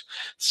Cockpit.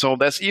 So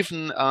there's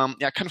even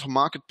kind of a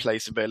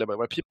marketplace available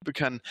where people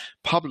can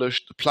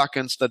publish the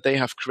plugins that they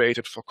have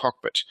created for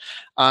Cockpit.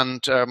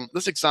 And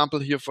this example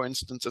here, for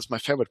instance, is my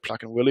favorite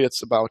plugin. Really,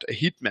 it's about a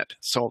heat map.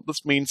 So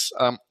this means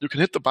you can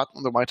hit the button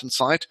on the right-hand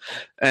side,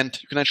 and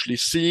you can actually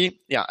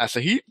see, as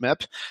a heat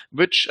map,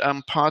 which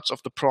parts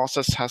of the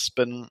process have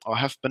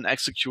been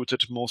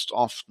executed most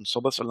often.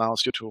 So this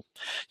allows you to,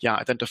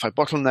 identify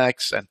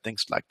bottlenecks and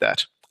things like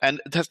that. And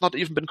it has not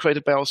even been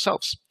created by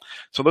ourselves.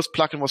 So this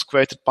plugin was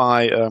created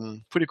by a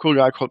pretty cool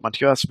guy called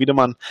Matthias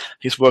Wiedemann.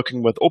 He's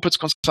working with Opitz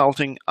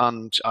Consulting,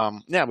 and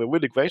we're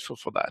really grateful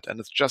for that. And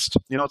it's just,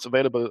 it's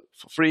available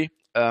for free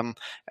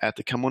at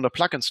the Camunda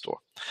plugin store.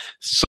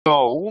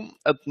 So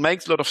it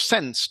makes a lot of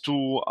sense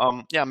to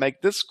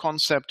make this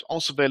concept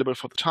also available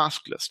for the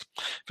task list,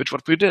 which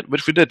we did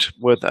with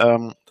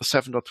the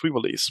 7.3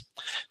 release.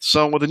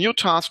 So with the new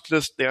task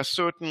list, there are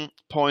certain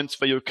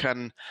points where you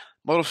can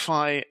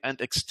modify and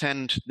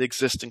extend the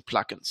existing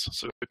plugins.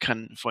 So you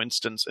can, for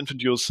instance,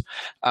 introduce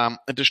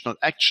additional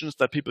actions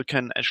that people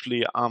can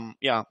actually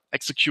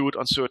execute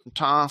on certain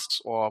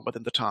tasks or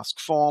within the task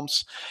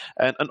forms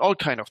and all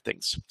kind of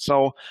things.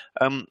 So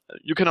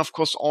you can, of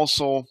course,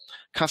 also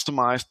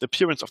customize the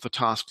appearance of the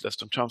task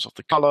list in terms of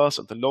the colors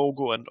and the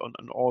logo and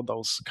all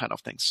those kind of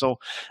things. So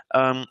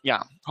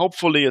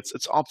hopefully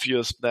it's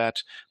obvious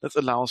that this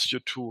allows you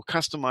to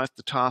customize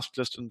the task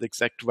list in the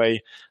exact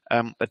way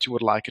that you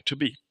would like it to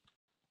be.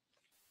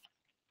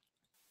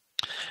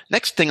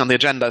 Next thing on the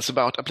agenda is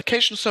about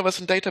application servers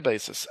and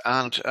databases.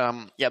 And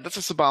this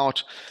is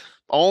about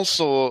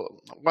also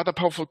what a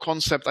powerful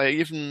concept. I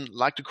even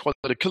like to call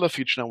it a killer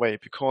feature in a way,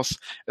 because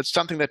it's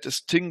something that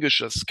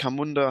distinguishes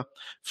Camunda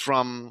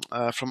from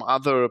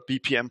other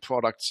BPM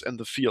products in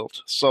the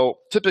field. So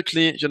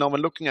typically,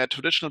 when looking at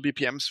traditional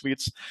BPM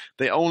suites,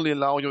 they only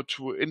allow you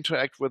to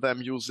interact with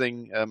them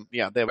using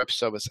their web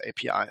service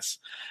APIs.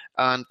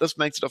 And this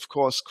makes it, of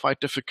course, quite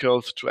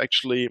difficult to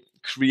actually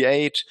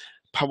create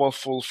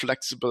powerful,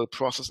 flexible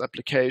process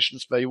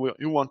applications where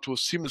you want to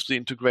seamlessly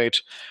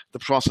integrate the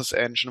process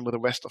engine with the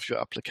rest of your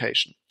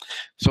application.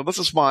 So this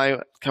is why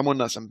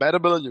Camunda is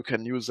embeddable. You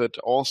can use it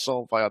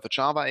also via the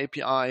Java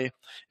API,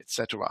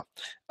 etc.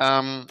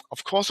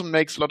 Of course, it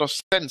makes a lot of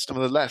sense,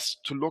 nevertheless,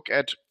 to look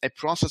at a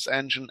process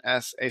engine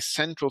as a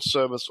central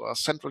service or a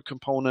central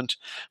component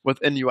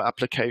within your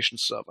application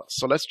server.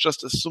 So let's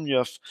just assume you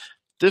have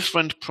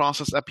different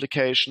process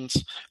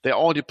applications. They're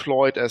all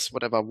deployed as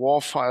whatever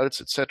WAR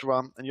files,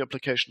 etc. in your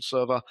application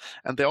server,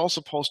 and they're all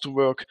supposed to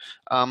work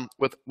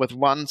with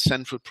one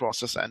central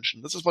process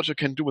engine. This is what you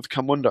can do with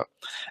Camunda.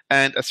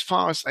 And as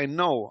far as I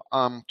know,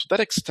 to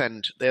that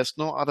extent, there's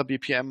no other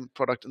BPM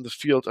product in the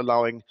field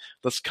allowing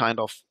this kind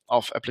of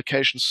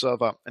application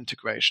server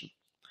integration.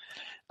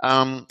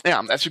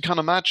 As you can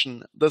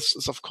imagine, this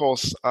is, of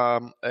course,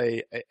 a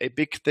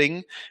big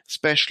thing,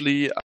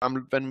 especially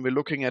when we're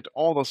looking at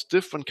all those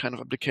different kind of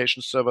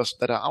application servers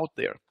that are out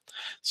there.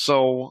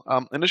 So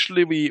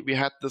initially we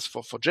had this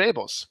for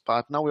JBoss,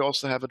 but now we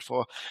also have it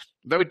for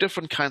very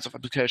different kinds of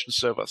application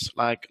servers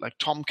like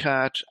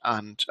Tomcat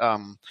and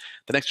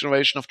the next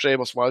generation of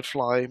JBoss,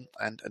 Wildfly,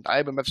 and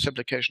IBM Web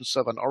Application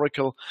Server and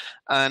Oracle.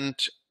 And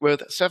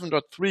with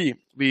 7.3,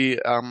 we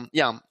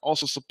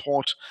also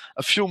support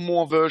a few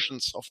more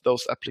versions of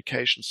those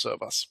application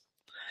servers.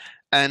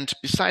 And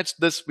besides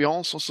this, we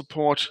also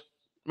support,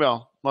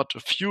 well, not a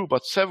few,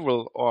 but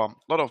several or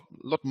a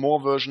lot more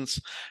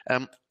versions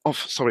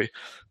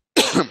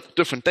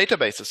different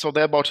databases. So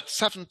there are about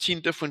 17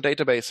 different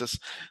databases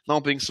now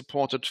being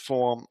supported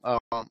for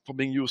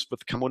being used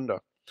with Camunda,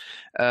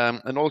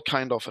 and all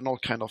kind of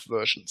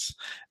versions.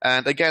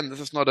 And again, this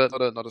is not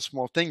a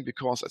small thing,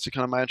 because as you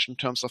can imagine, in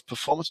terms of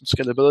performance and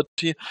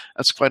scalability,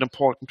 it's quite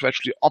important to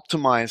actually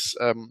optimize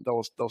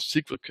those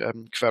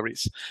SQL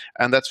queries,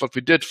 and that's what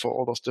we did for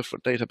all those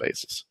different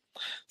databases.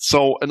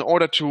 So in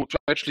order to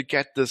actually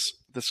get this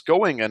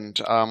going, and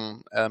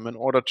in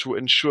order to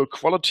ensure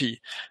quality,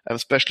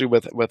 especially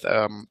with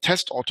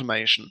test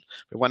automation,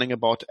 we're running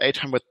about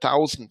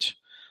 800,000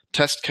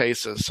 test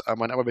cases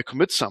whenever we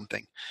commit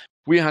something.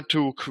 We had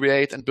to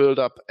create and build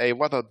up a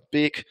rather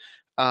big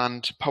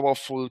and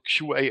powerful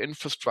QA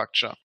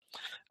infrastructure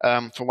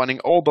for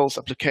running all those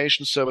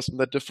application servers in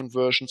their different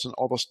versions and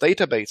all those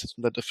databases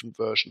in their different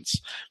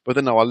versions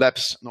within our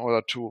labs in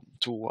order to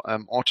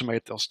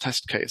automate those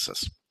test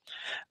cases.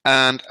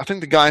 And I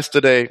think the guys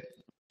did a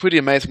pretty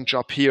amazing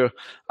job here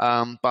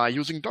by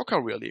using Docker,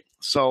 really.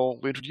 So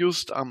we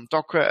introduced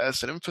Docker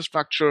as an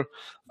infrastructure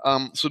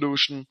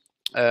solution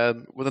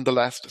within the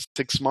last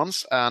 6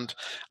 months, and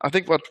I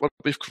think what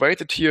we've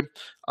created here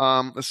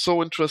is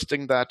so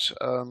interesting that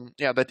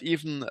that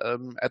even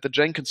at the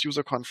Jenkins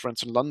user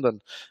conference in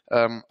London,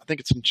 I think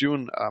it's in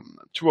June,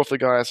 2 of the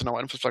guys in our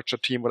infrastructure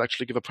team will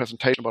actually give a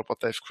presentation about what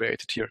they've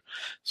created here.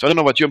 So I don't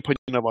know what your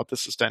opinion about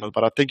this is, Daniel,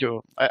 but I think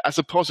I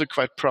suppose you're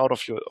quite proud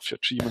of your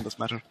team in this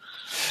matter.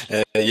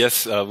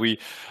 Yes, we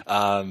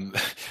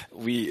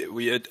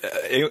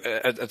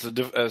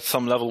at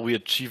some level we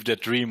achieved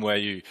that dream where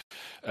you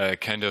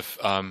kind of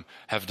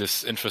have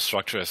this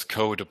infrastructure as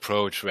code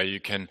approach where you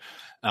can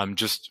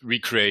just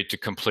recreate the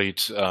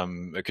complete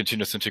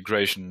continuous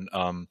integration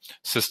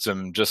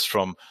system just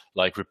from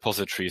like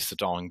repositories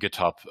that are on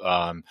GitHub,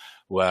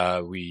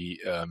 where we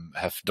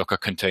have Docker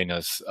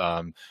containers.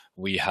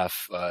 We have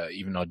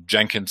even our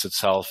Jenkins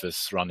itself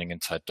is running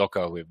inside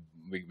Docker.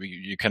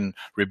 You can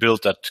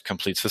rebuild that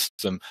complete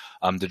system.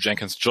 The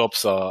Jenkins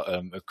jobs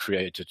are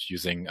created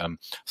using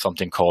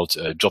something called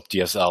job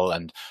DSL,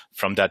 and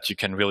from that you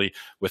can really,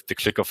 with the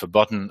click of a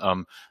button,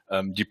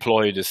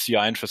 deploy the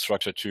CI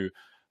infrastructure to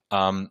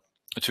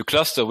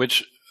cluster,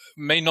 which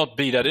may not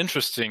be that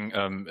interesting,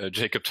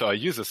 Jacob, to our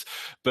users,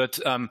 but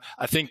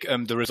I think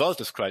the result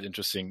is quite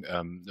interesting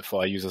for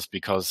our users,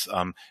 because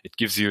it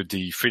gives you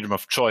the freedom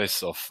of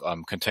choice of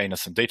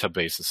containers and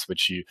databases,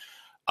 which you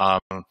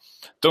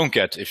don't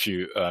get if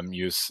you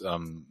use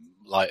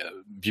like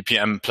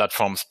BPM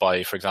platforms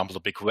by, for example, the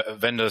big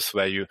vendors,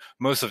 where you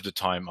most of the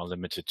time are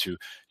limited to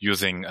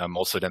using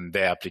also then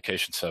their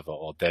application server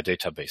or their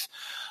database.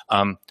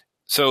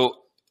 So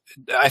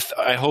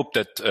I hope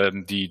that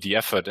the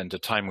effort and the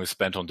time we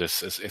spent on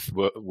this is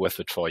worth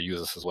it for our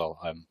users as well.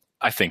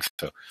 I think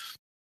so.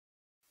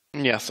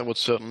 Yes, I would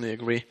certainly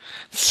agree.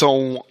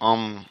 So,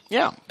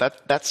 yeah,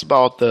 that's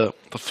about the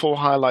 4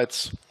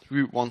 highlights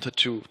we wanted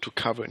to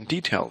cover in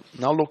detail.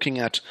 Now looking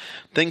at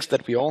things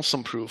that we also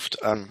improved,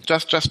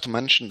 just to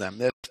mention them,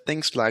 there's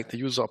things like the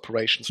user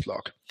operations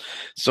log.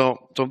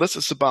 So this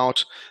is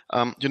about,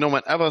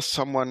 whenever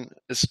someone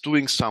is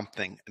doing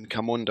something in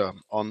Camunda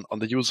on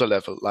the user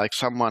level, like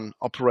someone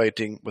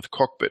operating with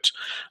cockpit,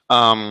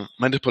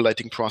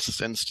 manipulating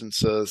process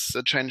instances,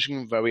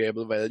 changing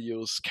variable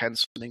values,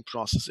 canceling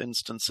process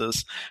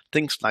instances,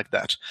 things like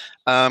that.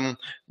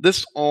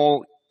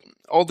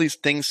 All these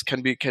things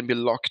can be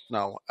logged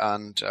now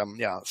and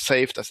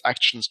saved as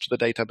actions to the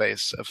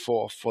database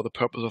for the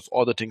purpose of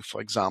auditing, for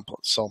example.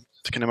 So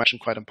you can imagine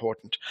quite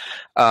important,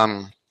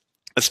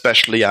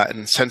 especially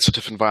in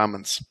sensitive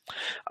environments.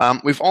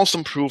 We've also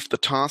improved the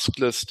task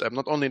list,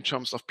 not only in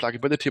terms of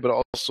pluggability, but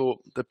also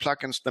the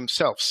plugins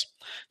themselves.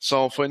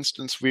 So for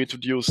instance, we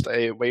introduced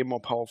a way more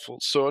powerful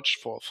search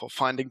for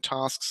finding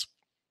tasks.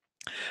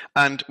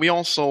 And we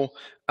also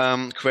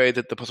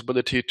created the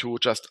possibility to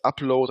just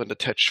upload and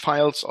attach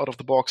files out of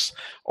the box,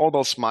 all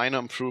those minor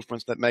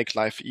improvements that make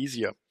life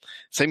easier.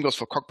 Same goes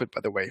for Cockpit,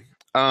 by the way.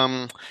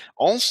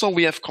 Also,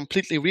 we have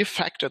completely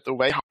refactored the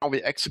way how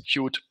we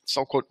execute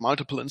so-called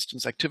multiple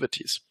instance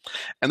activities.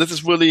 And this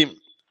is really,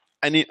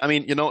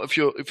 if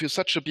you're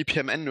such a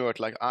BPMN nerd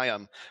like I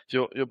am,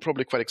 you're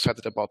probably quite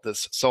excited about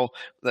this. So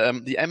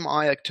the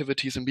MI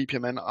activities in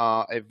BPMN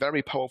are a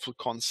very powerful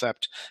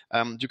concept.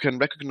 You can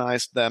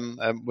recognize them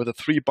with the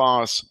 3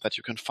 bars that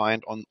you can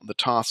find on the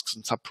tasks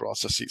and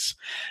sub-processes.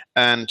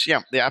 And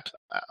yeah, they are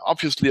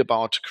obviously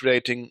about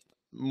creating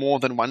more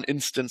than one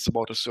instance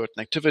about a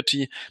certain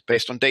activity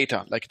based on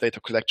data, like data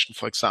collection,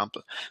 for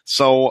example.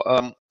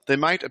 So they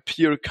might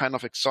appear kind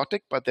of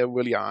exotic, but they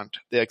really aren't.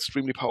 They're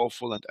extremely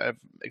powerful and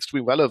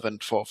extremely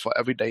relevant for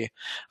everyday,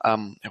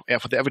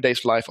 for the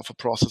everyday's life of a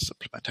process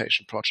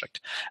implementation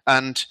project.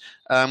 And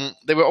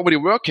they were already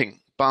working,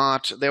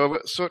 but there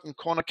were certain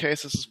corner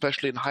cases,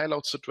 especially in high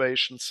load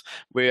situations,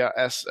 where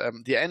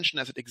the engine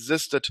as it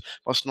existed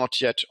was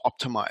not yet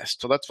optimized.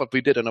 So that's what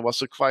we did, and it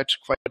was a quite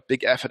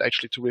big effort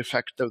actually to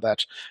refactor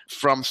that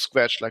from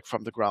scratch, like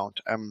from the ground.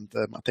 And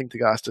I think the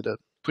guys did a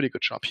pretty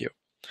good job here.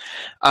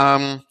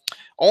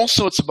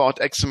 Also, it's about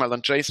XML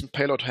and JSON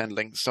payload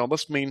handling. So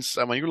this means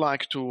when you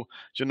like to,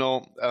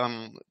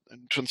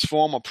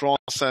 transform or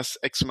process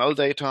XML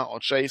data or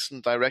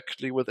JSON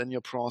directly within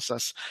your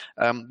process,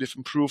 we've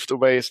improved the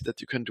ways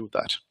that you can do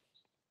that.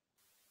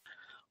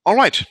 All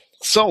right.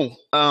 So,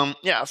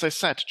 as I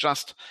said,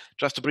 just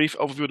a brief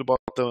overview about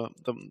the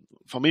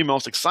for me,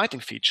 most exciting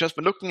features.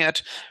 We're looking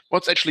at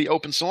what's actually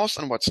open source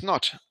and what's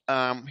not.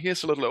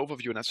 Here's a little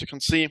overview. And as you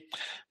can see,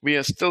 we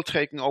are still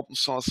taking open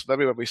source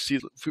very, very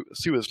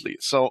seriously.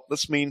 So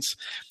this means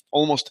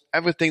almost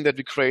everything that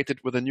we created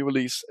with a new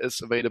release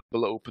is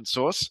available open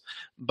source.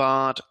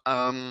 But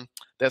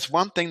there's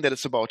one thing that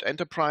is about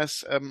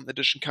enterprise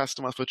edition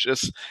customers, which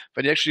is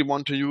when you actually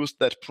want to use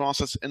that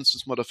process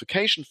instance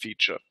modification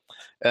feature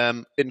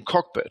in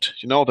Cockpit,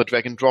 the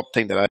drag and drop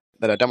thing that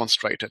I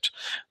demonstrated.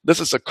 This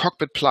is a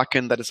Cockpit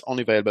plugin that is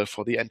only available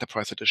for the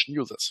enterprise edition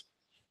users.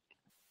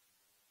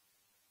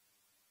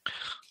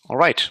 All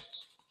right.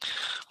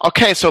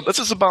 Okay, so this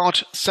is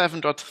about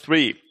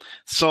 7.3.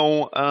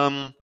 So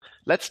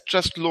let's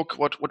just look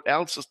what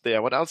else is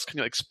there. What else can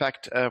you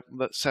expect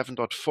with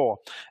 7.4?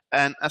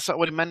 And as I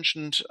already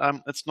mentioned,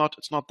 it's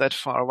not that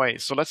far away.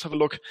 So let's have a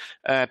look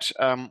at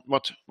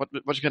what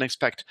you can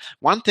expect.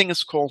 One thing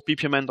is called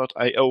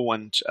bpmn.io,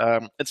 and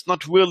it's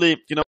not really,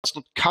 it's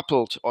not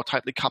coupled or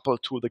tightly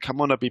coupled to the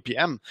Camunda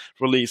BPM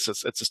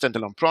releases. It's a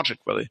standalone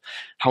project, really.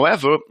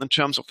 However, in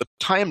terms of the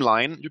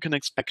timeline, you can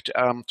expect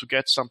to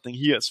get something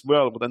here as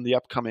well within the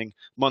upcoming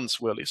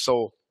months, really.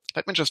 So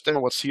let me just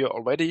demo what's here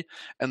already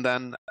and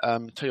then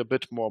tell you a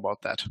bit more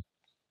about that.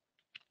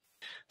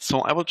 So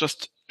I will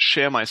just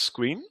share my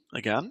screen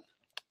again.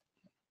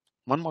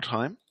 One more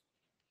time.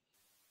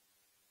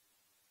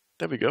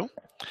 There we go.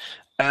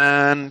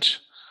 And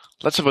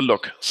let's have a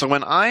look. So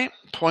when I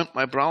point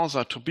my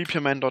browser to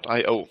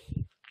bpmn.io,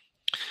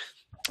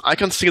 I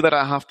can see that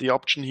I have the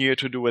option here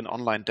to do an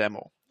online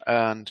demo.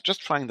 And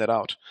just trying that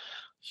out,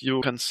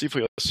 you can see for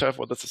yourself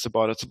what this is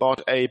about. It's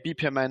about a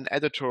BPMN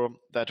editor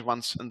that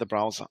runs in the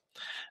browser.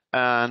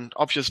 And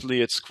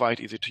obviously, it's quite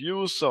easy to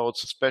use. So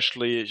it's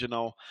especially,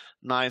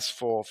 nice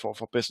for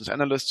business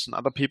analysts and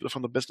other people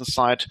from the business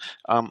side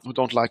who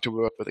don't like to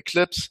work with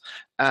Eclipse.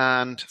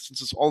 And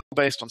since it's all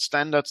based on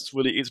standards, it's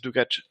really easy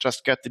to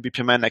just get the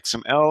BPMN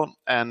XML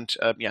and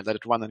let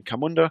it run in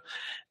Camunda.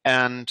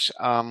 And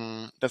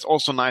there's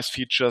also nice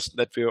features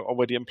that we're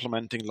already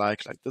implementing,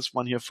 like this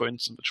one here, for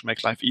instance, which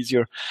make life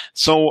easier.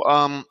 So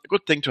a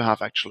good thing to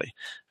have, actually.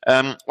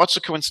 What's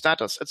the current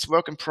status? It's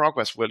work in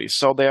progress, really.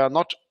 So they are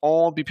not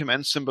all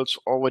BPMN symbols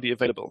already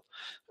available.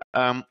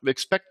 We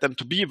expect them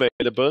to be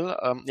available,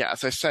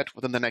 as I said,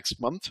 within the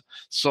next month.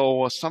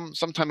 So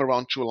sometime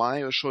around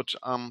July, we should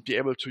be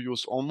able to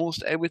use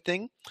almost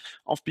everything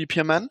of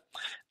BPMN.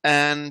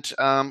 And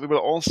we will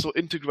also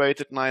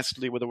integrate it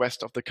nicely with the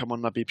rest of the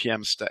Camunda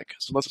BPM stack.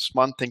 So this is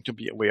one thing to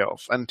be aware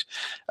of. And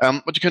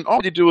what you can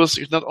already do is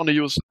you can not only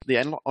use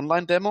the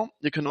online demo,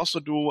 you can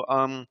also do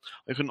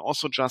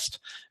just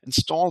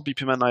install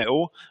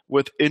BPMN.io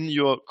within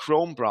your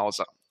Chrome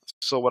browser.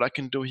 So what I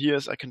can do here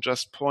is I can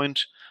just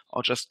point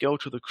or just go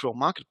to the Chrome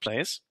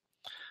Marketplace,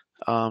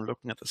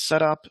 looking at the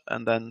setup,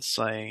 and then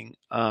saying,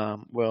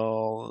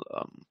 plugins,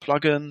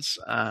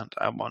 and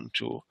I want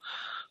to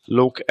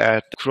look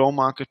at the Chrome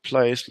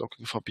Marketplace,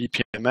 looking for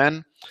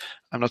BPMN.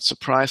 I'm not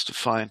surprised to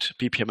find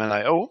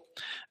BPMN.io,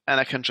 and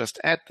I can just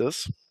add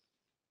this.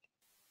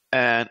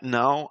 And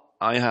now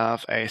I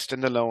have a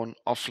standalone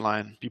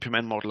offline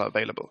BPMN model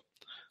available.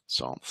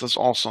 So this is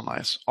also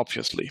nice,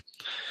 obviously.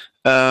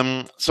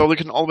 So we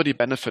can already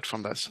benefit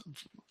from this.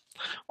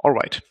 All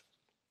right.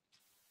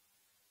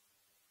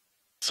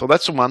 So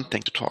that's the one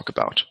thing to talk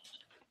about.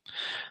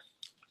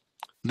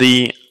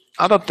 The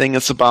other thing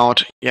is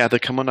about the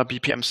Camunda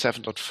BPM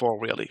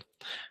 7.4, really.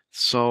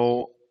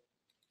 So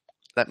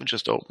let me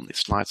just open these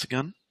slides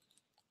again.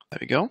 There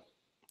we go.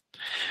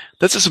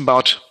 This is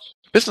about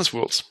business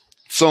rules.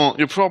 So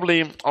you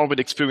probably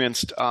already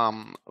experienced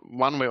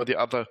one way or the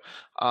other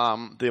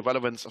the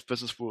relevance of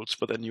business rules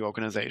within your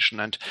organization.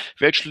 And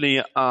we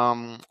actually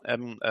ran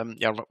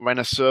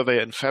a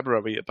survey in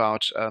February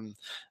about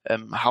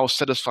how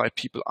satisfied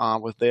people are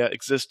with their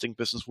existing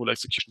business rule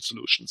execution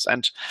solutions.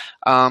 And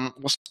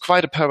it was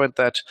quite apparent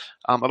that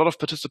a lot of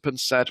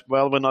participants said,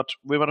 well, we're not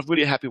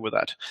really happy with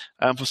that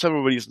for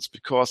several reasons,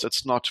 because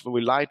it's not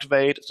very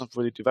lightweight, it's not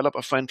really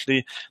developer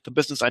friendly, the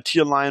business IT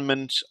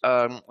alignment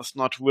is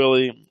not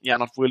really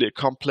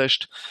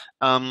accomplished.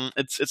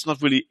 It's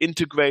not really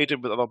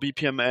integrated with our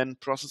BPMN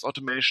process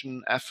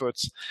automation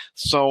efforts.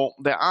 So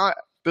there are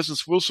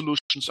business rule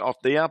solutions out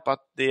there, but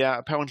they are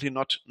apparently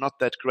not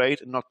that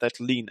great and not that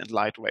lean and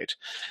lightweight.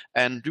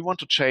 And we want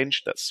to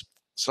change this.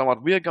 So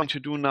what we are going to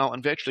do now,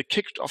 and we actually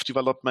kicked off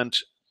development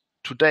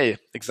today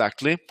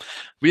exactly,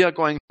 we are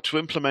going to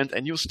implement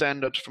a new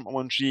standard from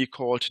OMG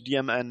called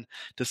DMN,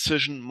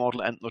 Decision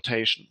Model and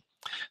Notation.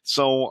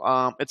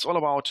 So it's all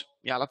about,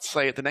 let's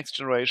say, the next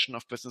generation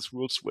of business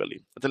rules,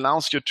 really. It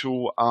allows you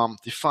to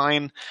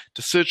define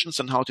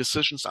decisions and how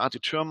decisions are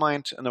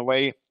determined in a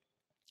way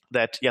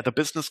that the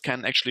business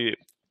can actually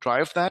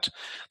drive that.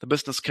 The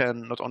business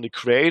can not only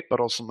create, but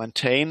also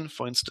maintain,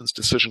 for instance,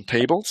 decision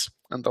tables.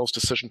 And those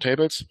decision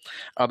tables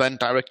are then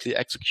directly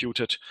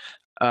executed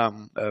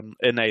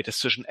in a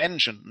decision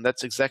engine. And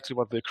that's exactly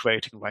what we're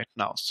creating right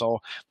now.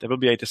 So there will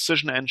be a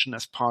decision engine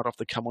as part of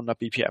the Camunda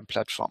BPM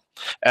platform.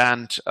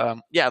 And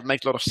it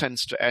makes a lot of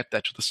sense to add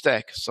that to the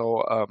stack.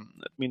 So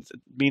it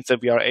means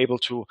that we are able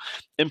to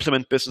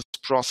implement business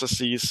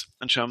processes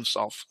in terms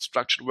of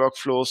structured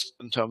workflows,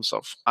 in terms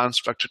of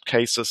unstructured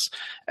cases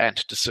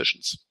and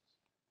decisions.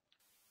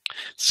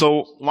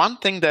 So one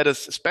thing that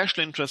is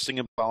especially interesting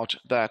about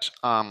that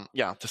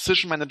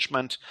decision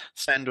management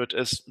standard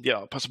is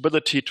the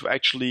possibility to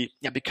actually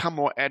become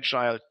more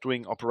agile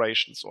during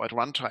operations or at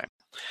runtime.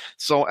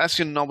 So as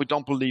you know, we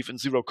don't believe in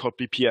zero code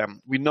BPM.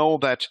 We know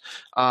that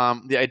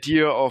the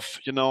idea of,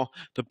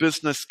 the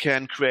business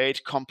can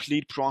create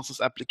complete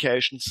process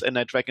applications in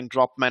a drag and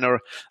drop manner,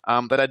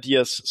 that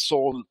idea is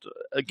sold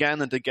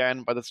again and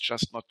again, but it's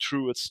just not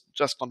true. It's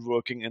just not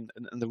working in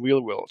the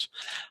real world.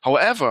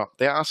 However,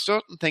 there are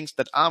certain things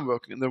that are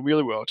working in the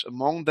real world,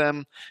 among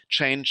them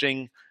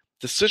changing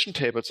decision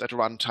tables at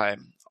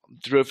runtime,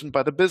 driven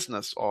by the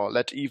business, or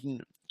let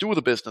even do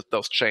the business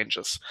those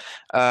changes.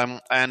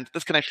 And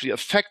this can actually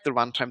affect the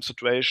runtime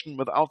situation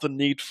without the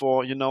need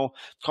for,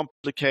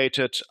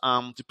 complicated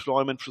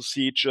deployment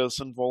procedures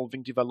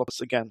involving developers,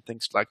 again,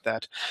 things like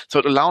that. So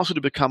it allows you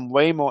to become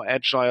way more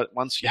agile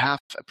once you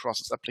have a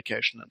process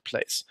application in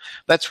place.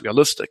 That's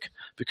realistic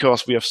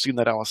because we have seen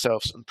that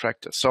ourselves in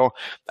practice. So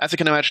as you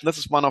can imagine, this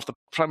is one of the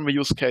primary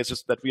use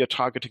cases that we are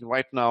targeting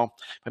right now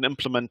when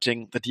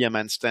implementing the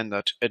DMN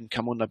standard in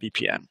Camunda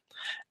BPM.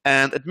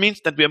 And it means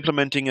that we're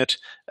implementing it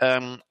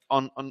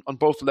on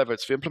both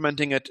levels. We're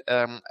implementing it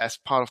as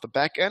part of the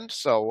back end,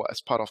 so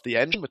as part of the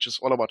engine, which is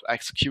all about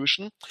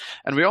execution.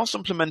 And we're also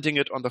implementing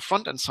it on the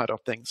front end side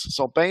of things.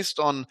 So based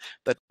on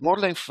that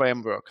modeling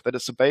framework that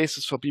is the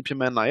basis for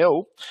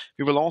BPMN.io,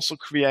 we will also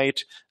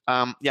create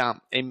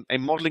a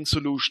modeling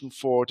solution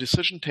for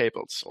decision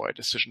tables, or a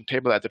decision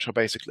table editor,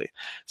 basically.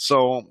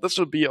 So this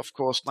will be, of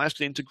course,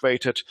 nicely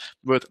integrated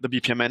with the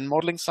BPMN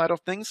modeling side of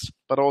things,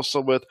 but also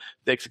with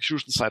the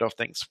execution side of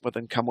things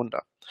within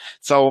Camunda.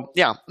 So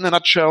yeah, in a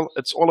nutshell,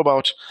 it's all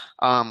about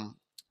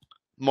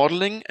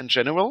modeling in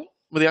general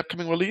with the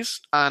upcoming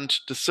release and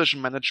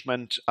decision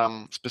management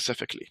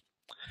specifically.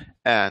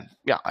 And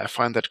yeah, I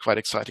find that quite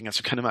exciting, as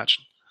you can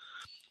imagine.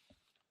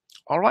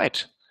 All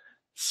right.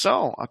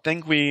 So I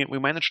think we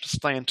managed to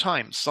stay in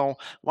time. So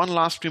one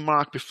last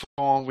remark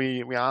before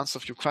we answer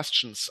a few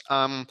questions.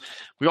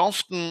 We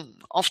often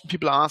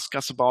people ask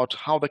us about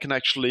how they can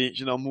actually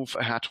move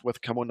ahead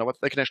with Camunda,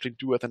 what they can actually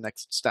do at the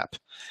next step.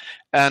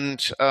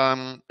 And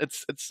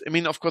it's I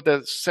mean, of course,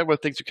 there's several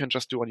things you can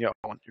just do on your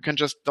own. You can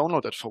just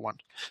download it for one.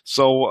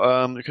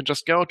 So you can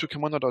just go to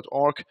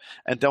camunda.org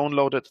and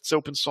download it. It's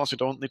open source. You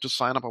don't need to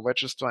sign up or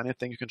register or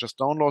anything. You can just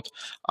download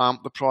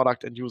the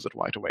product and use it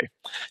right away.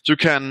 You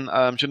can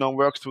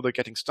work through the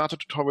getting started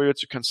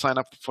tutorials. You can sign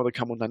up for the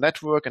Camunda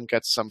network and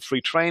get some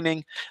free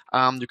training.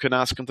 You can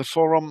ask in the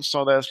forum.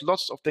 So there's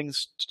lots of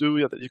things to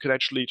do that you could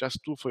actually just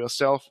do for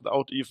yourself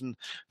without even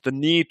the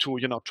need to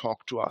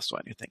talk to us or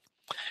anything.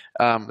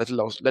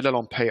 Let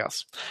alone pay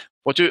us.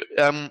 What you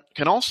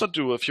can also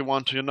do if you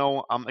want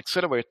to,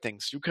 accelerate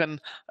things, you can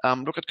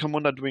look at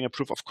Camunda doing a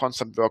proof of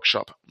concept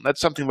workshop. That's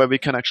something where we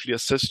can actually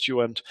assist you,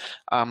 and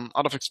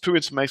out of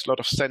experience, it makes a lot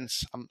of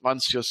sense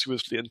once you're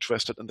seriously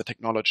interested in the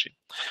technology.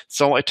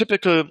 So a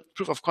typical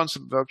proof of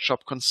concept workshop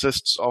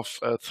consists of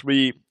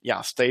 3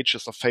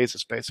 stages or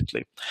phases,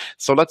 basically.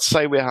 So let's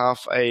say we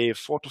have a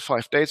 4 to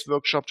 5 days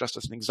workshop, just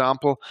as an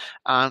example.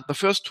 And the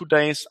first 2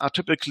 days are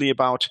typically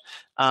about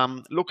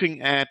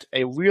looking at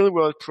a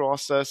real-world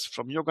process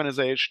from your organization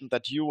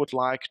that you would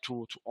like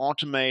to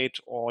automate,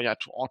 or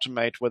to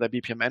automate with a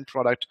BPMN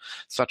product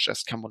such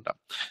as Camunda.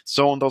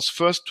 So in those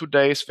first 2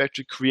 days, we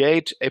actually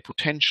create a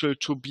potential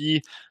to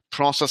be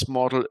process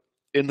model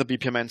in the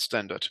BPMN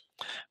standard.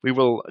 We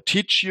will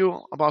teach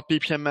you about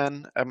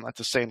BPMN at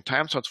the same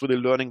time, so it's really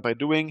learning by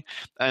doing,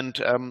 and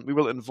we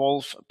will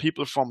involve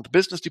people from the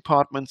business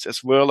departments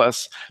as well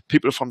as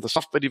people from the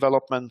software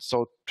development,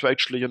 so to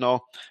actually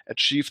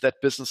achieve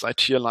that business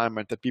IT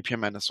alignment that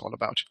BPMN is all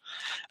about.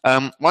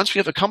 Once we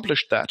have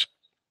accomplished that,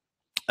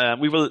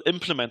 we will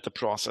implement the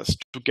process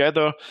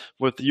together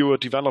with your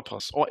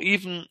developers, or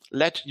even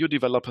let your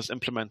developers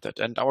implement it.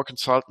 And our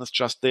consultant is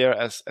just there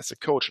as a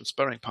coach and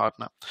sparring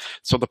partner.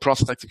 So the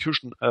process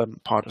execution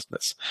part is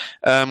this.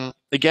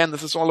 Again,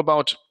 this is all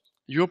about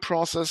your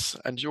process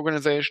and your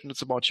organization.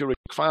 It's about your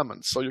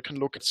requirements. So you can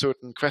look at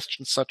certain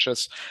questions such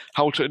as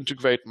how to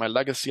integrate my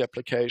legacy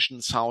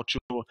applications, how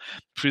to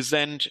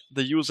present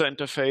the user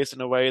interface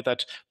in a way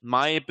that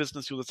my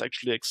business users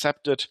actually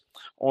accept it.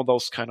 All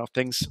those kind of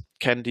things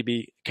can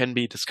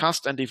be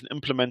discussed and even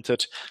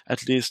implemented,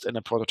 at least in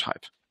a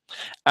prototype.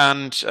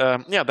 And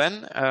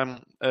then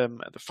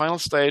at the final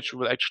stage, we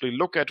will actually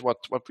look at what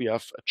we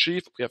have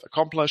achieved, what we have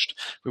accomplished.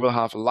 We will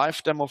have a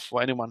live demo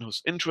for anyone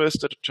who's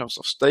interested in terms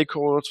of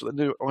stakeholders within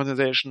the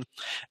organization.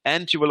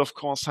 And you will, of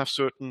course, have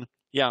certain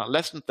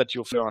lessons that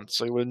you've learned.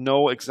 So you will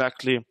know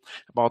exactly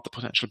about the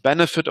potential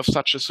benefit of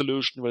such a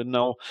solution. You will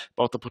know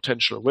about the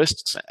potential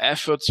risks and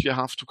efforts you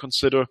have to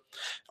consider,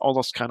 all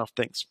those kind of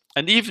things.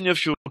 And even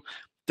if you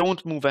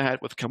don't move ahead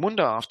with Camunda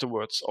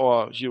afterwards,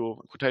 or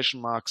you, quotation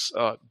marks,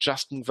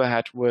 just move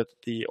ahead with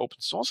the open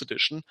source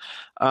edition,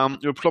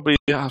 you'll probably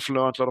have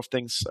learned a lot of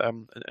things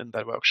in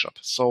that workshop.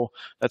 So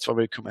that's why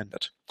we recommend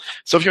it.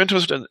 So if you're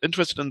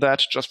interested in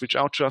that, just reach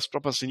out to us,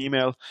 drop us an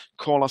email,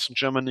 call us in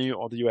Germany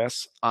or the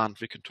US, and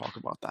we can talk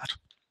about that.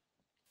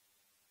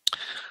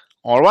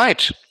 All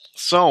right.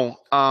 So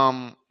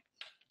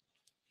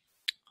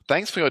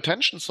thanks for your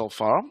attention so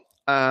far.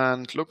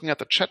 And looking at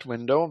the chat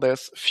window,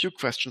 there's a few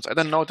questions. I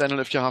don't know,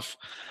 Daniel, if you have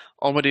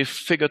already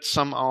figured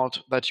some out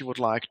that you would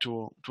like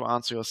to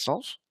answer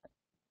yourself.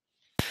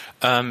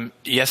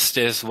 Yes,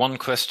 there's one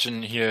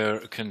question here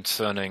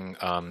concerning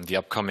the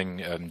upcoming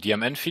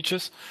DMN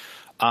features.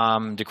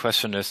 The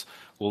question is,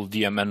 will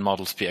DMN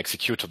models be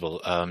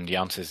executable? The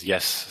answer is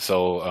yes.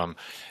 So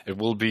it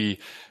will be.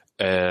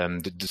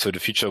 So the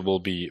feature will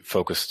be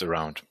focused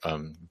around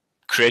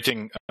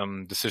creating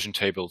decision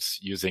tables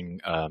using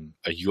a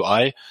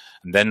UI,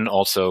 and then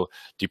also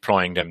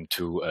deploying them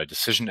to a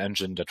decision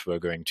engine that we're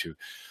going to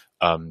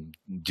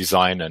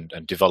design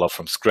and develop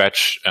from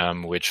scratch,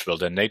 which will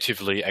then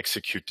natively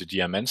execute the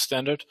DMN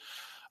standard,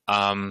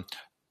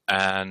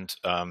 and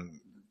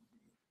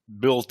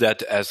build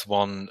that as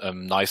one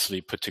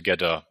nicely put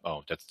together.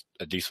 That's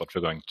at least what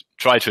we're going to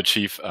try to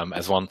achieve,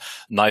 as one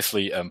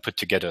nicely put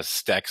together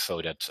stack,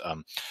 so that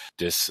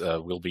this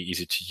will be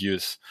easy to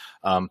use.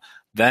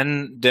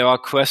 Then there are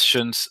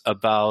questions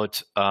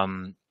about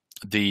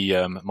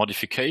the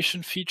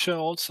modification feature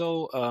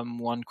also.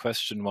 One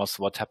question was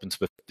what happens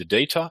with the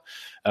data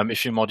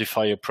if you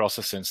modify a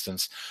process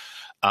instance.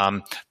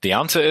 The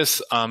answer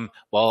is,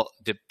 well,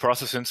 the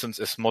process instance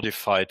is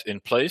modified in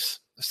place,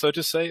 so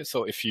to say.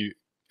 So if you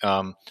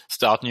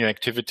start new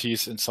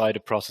activities inside a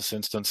process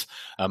instance,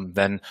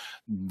 then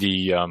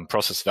the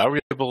process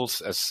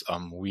variables, as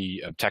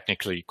we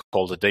technically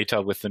call the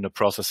data within the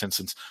process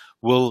instance,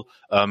 will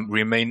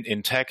remain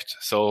intact.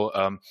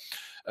 So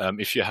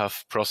if you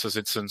have process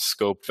instance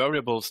scoped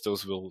variables,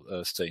 those will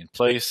stay in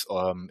place.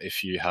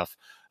 If you have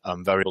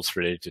variables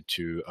related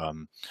to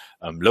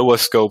lower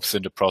scopes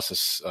in the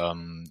process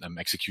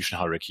execution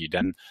hierarchy,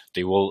 then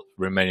they will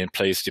remain in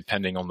place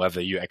depending on whether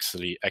you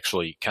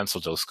actually cancel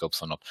those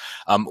scopes or not.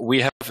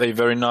 We have a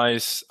very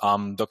nice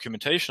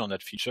documentation on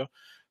that feature,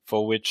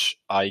 for which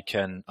I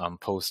can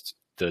post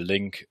the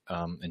link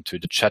into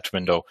the chat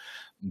window.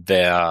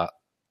 There,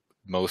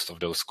 most of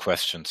those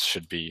questions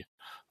should be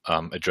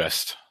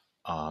addressed.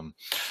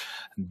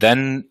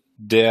 Then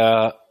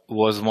there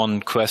was one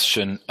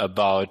question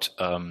about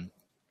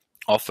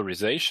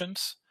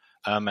authorizations,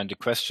 and the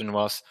question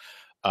was,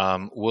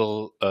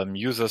 will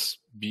users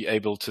be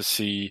able to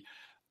see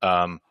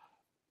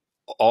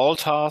all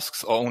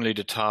tasks or only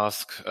the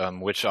tasks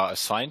which are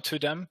assigned to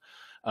them?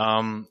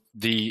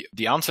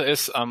 The answer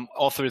is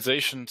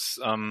authorizations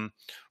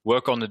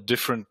work on a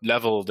different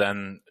level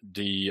than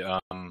the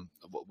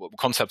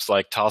concepts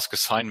like task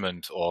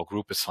assignment or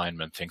group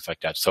assignment, things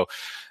like that. So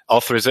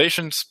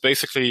authorizations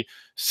basically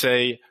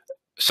say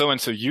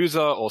so-and-so user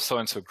or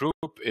so-and-so group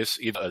is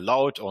either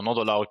allowed or not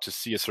allowed to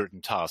see a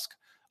certain task.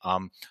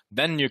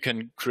 Then you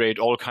can create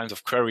all kinds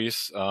of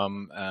queries.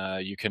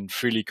 You can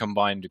freely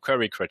combine the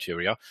query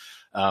criteria.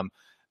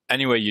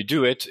 Any way you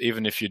do it,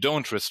 even if you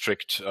don't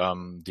restrict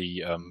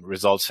the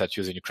result set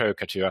using the query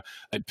criteria,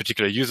 a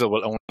particular user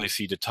will only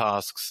see the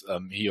tasks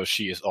he or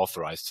she is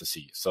authorized to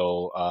see.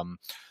 So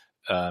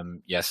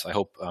yes, I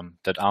hope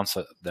that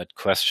answered that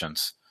question.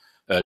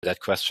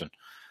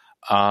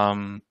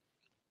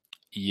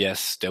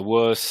 Yes, there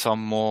were some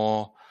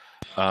more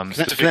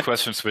specific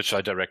questions which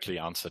I directly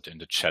answered in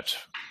the chat.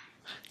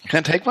 Can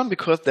I take one?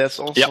 Because there's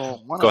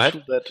also one or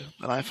two that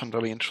I find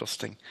very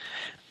interesting.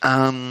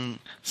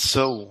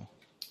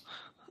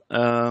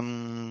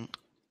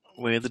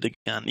 Where is it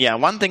again? Yeah,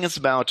 one thing is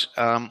about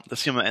the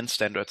CMMN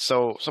standard.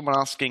 So someone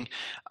asking,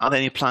 are there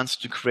any plans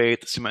to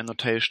create the CMMN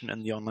notation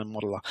in the online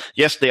modeler?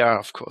 Yes, there are,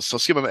 of course. So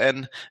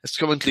CMMN is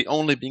currently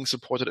only being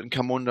supported in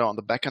Camunda on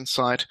the backend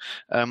side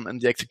in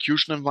the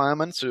execution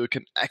environment. So you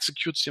can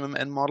execute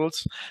CMMN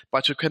models,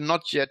 but you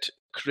cannot yet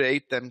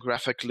create them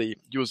graphically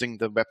using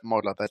the web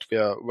modeler that we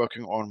are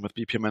working on with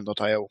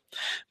bpmn.io.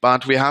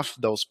 But we have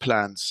those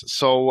plans.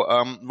 So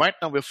right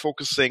now we're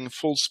focusing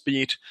full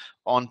speed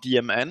on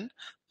DMN,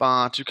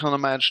 but you can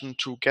imagine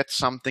to get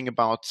something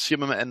about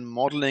CMMN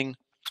modeling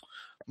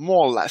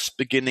more or less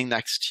beginning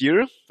next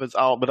year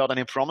without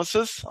any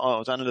promises.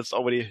 Oh, Daniel is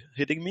already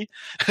hitting me.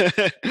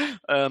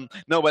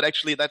 No, but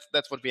actually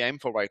that's what we aim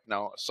for right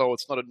now. So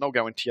it's not no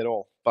guarantee at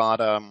all.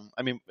 But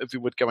I mean, if we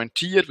would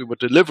guarantee it, we would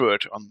deliver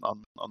it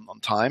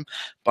on time.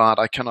 But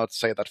I cannot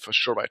say that for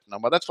sure right now.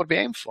 But that's what we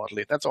aim for, at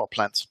least. That's our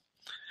plans.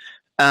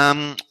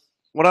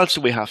 What else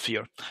do we have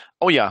here?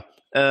 Oh yeah.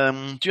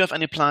 Do you have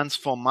any plans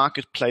for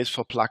marketplace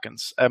for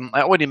plugins?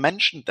 I already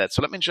mentioned that.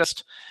 So let me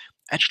just.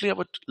 Actually, I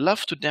would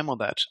love to demo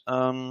that.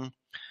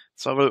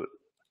 So I will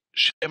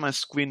share my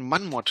screen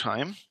one more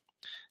time.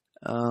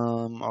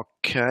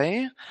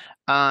 Okay.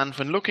 And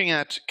when looking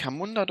at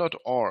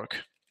camunda.org,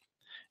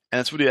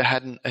 and it's really a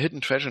hidden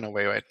treasure in a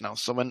way right now.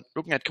 So when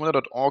looking at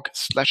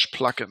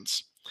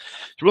camunda.org/plugins,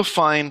 you will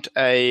find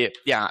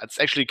it's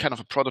actually kind of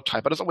a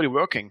prototype, but it's already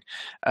working,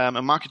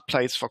 a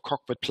marketplace for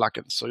cockpit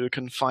plugins. So you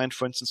can find,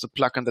 for instance, the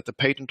plugin that the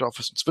patent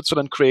office in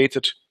Switzerland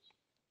created.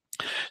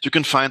 You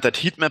can find that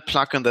heat map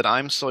plugin that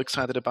I'm so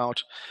excited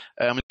about.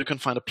 You can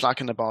find a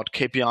plugin about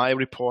KPI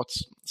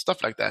reports,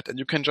 stuff like that. And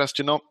you can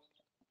just,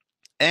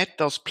 add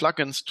those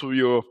plugins to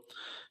your,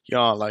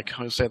 like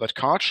how you say that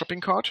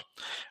shopping cart.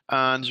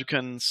 And you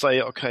can say,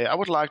 okay, I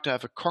would like to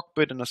have a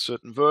cockpit in a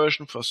certain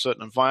version for a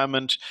certain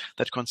environment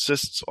that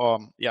consists or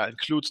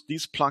includes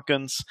these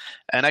plugins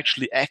and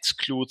actually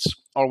excludes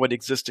already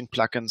existing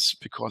plugins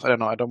because I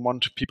don't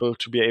want people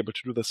to be able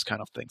to do this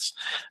kind of things.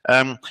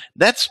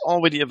 That's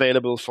already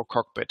available for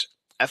cockpit.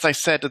 As I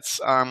said, it's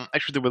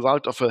actually the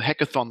result of a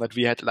hackathon that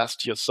we had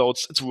last year. So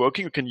it's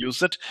working, you can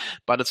use it,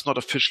 but it's not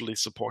officially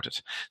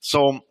supported.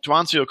 So to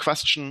answer your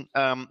question,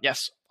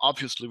 yes,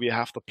 obviously we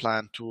have the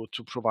plan to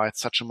provide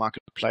such a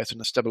marketplace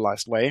in a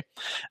stabilized way.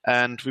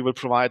 And we will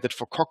provide it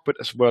for cockpit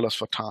as well as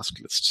for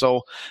tasklist.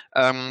 So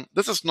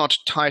this is not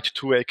tied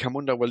to a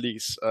Camunda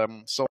release.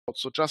 So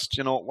just,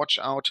 watch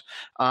out,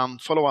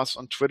 follow us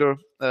on Twitter.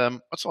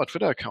 What's our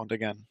Twitter account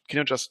again? Can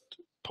you just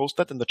post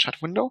that in the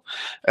chat window,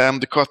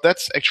 because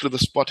that's actually the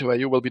spot where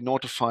you will be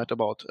notified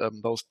about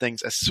those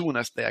things as soon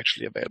as they're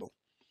actually available.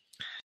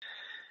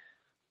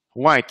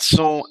 Right,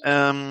 so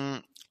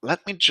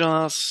let me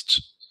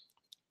just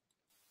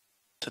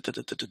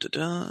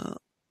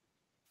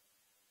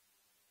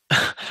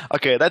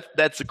Okay,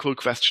 that's a cool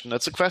question.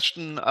 That's a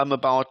question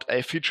about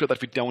a feature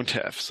that we don't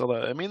have. So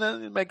I mean,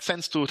 it makes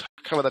sense to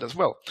cover that as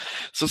well.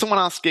 So someone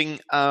asking,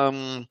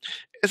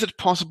 is it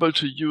possible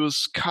to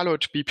use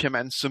colored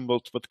BPMN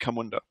symbols with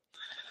Camunda?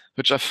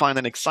 Which I find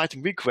an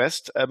exciting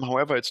request.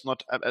 However, it's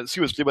not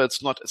seriously, but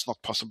it's not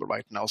possible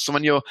right now. So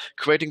when you're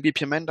creating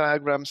BPMN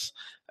diagrams,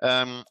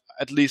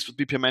 at least with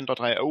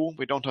BPMN.io,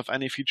 we don't have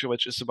any feature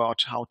which is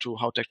about how to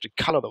actually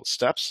color those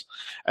steps.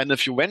 And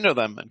if you render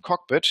them in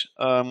Cockpit,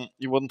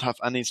 you wouldn't have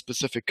any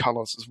specific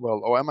colors as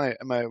well. Or am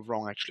I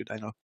wrong actually,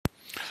 Daniel?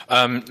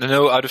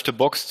 No, out of the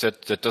box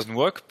that doesn't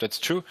work. That's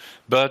true,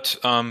 but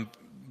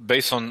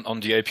based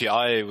on the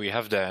API we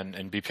have there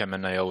in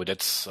BPMN.io,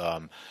 that's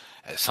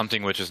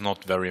something which is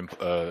not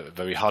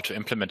very hard to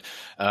implement.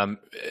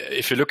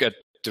 If you look at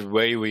the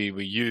way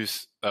we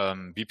use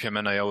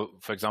BPMN.io,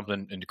 for example,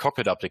 in the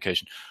Cockpit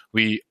application,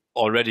 we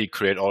already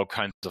create all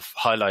kinds of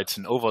highlights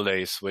and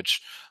overlays,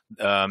 which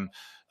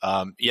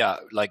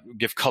like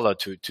give color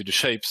to the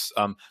shapes.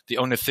 The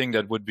only thing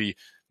that would be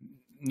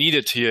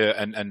needed here,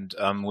 and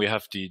we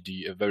have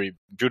the very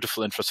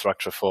beautiful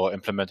infrastructure for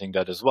implementing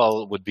that as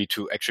well, would be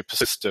to actually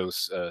persist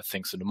those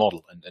things in the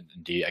model and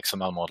in the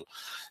XML model.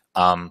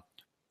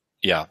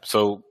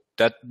 So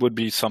that would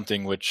be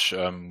something which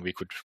we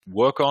could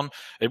work on.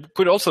 It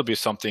could also be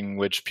something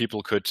which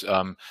people could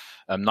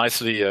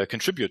nicely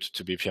contribute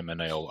to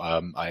BPMN.io.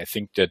 I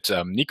think that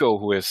Nico,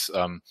 who is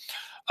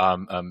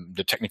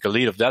the technical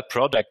lead of that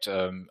project,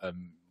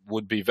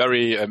 would be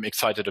very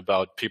excited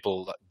about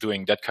people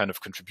doing that kind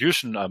of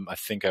contribution. I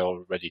think I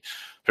already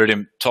heard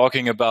him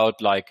talking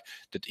about like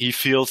that he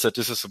feels that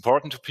this is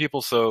important to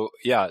people. So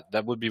yeah,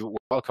 that would be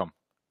welcome.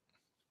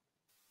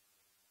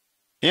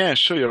 Yeah,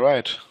 sure, you're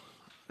right.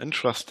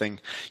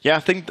 Interesting. Yeah, I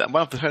think that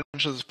one of the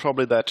challenges is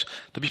probably that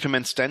the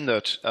BPMN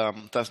standard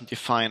doesn't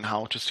define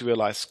how to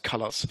serialize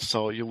colors.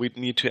 So you would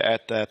need to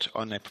add that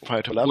on a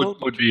proprietary level.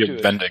 Would be a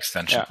vendor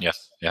extension,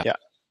 yes. Yeah,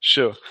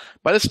 sure.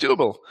 But it's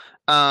doable.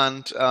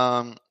 And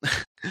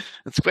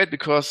it's great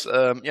because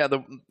so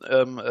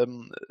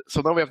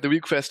now we have the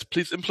request,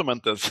 please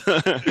implement this.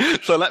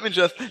 So let me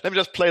just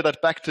play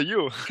that back to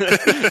you.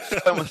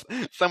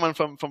 someone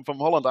from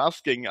Holland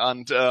asking,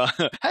 and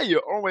hey, you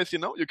always,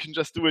 you can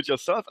just do it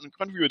yourself and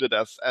contribute it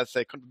as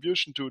a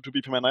contribution to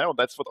BPMN.io.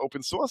 That's what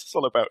open source is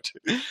all about.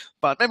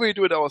 But maybe we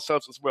do it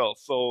ourselves as well.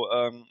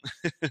 So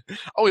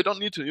you don't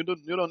need to. You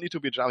don't need to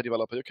be a Java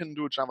developer. You can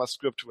do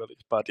JavaScript really.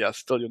 But yeah,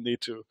 still you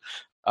need to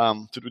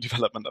do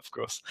development, of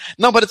course.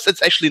 No, but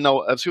it's actually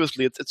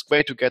seriously, it's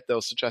great to get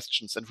those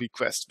suggestions and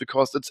requests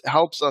because it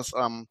helps us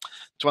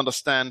to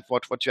understand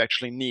what you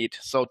actually need.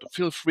 So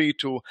feel free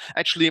to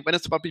actually, when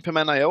it's about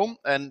BPMN.io,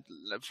 and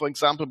for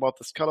example about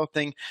this color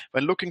thing,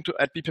 when looking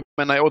at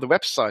BPMN.io, the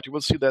website, you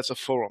will see there's a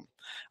forum.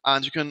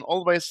 And you can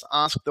always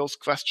ask those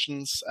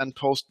questions and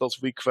post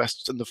those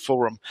requests in the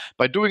forum.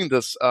 By doing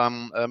this,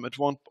 it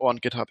won't, on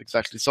GitHub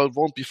exactly, so it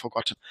won't be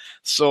forgotten.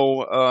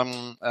 So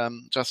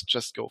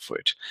just go for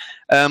it.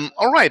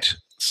 All right.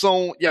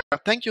 So yeah,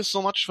 thank you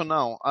so much for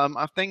now.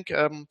 I think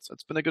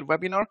it's been a good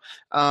webinar.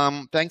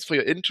 Thanks for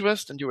your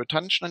interest and your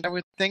attention and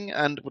everything,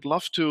 and would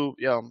love to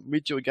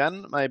meet you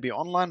again, maybe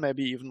online,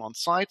 maybe even on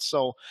site.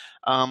 So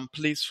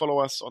please follow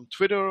us on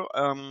Twitter.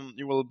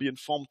 You will be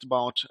informed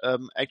about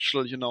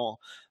actual,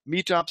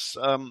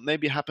 meetups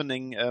maybe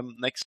happening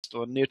next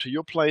or near to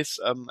your place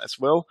as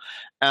well.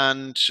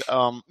 And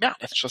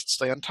let's just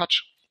stay in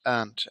touch.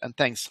 And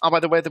thanks. By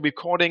the way, the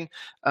recording,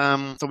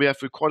 so we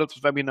have recorded the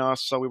webinar,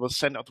 so we will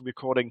send out the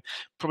recording,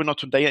 probably not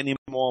today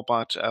anymore,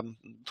 but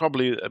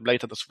probably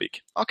later this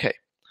week. Okay.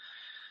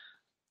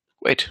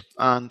 Great.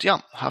 And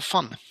have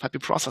fun. Happy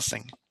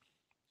processing.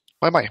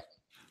 Bye-bye.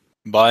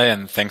 Bye,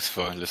 and thanks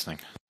for listening.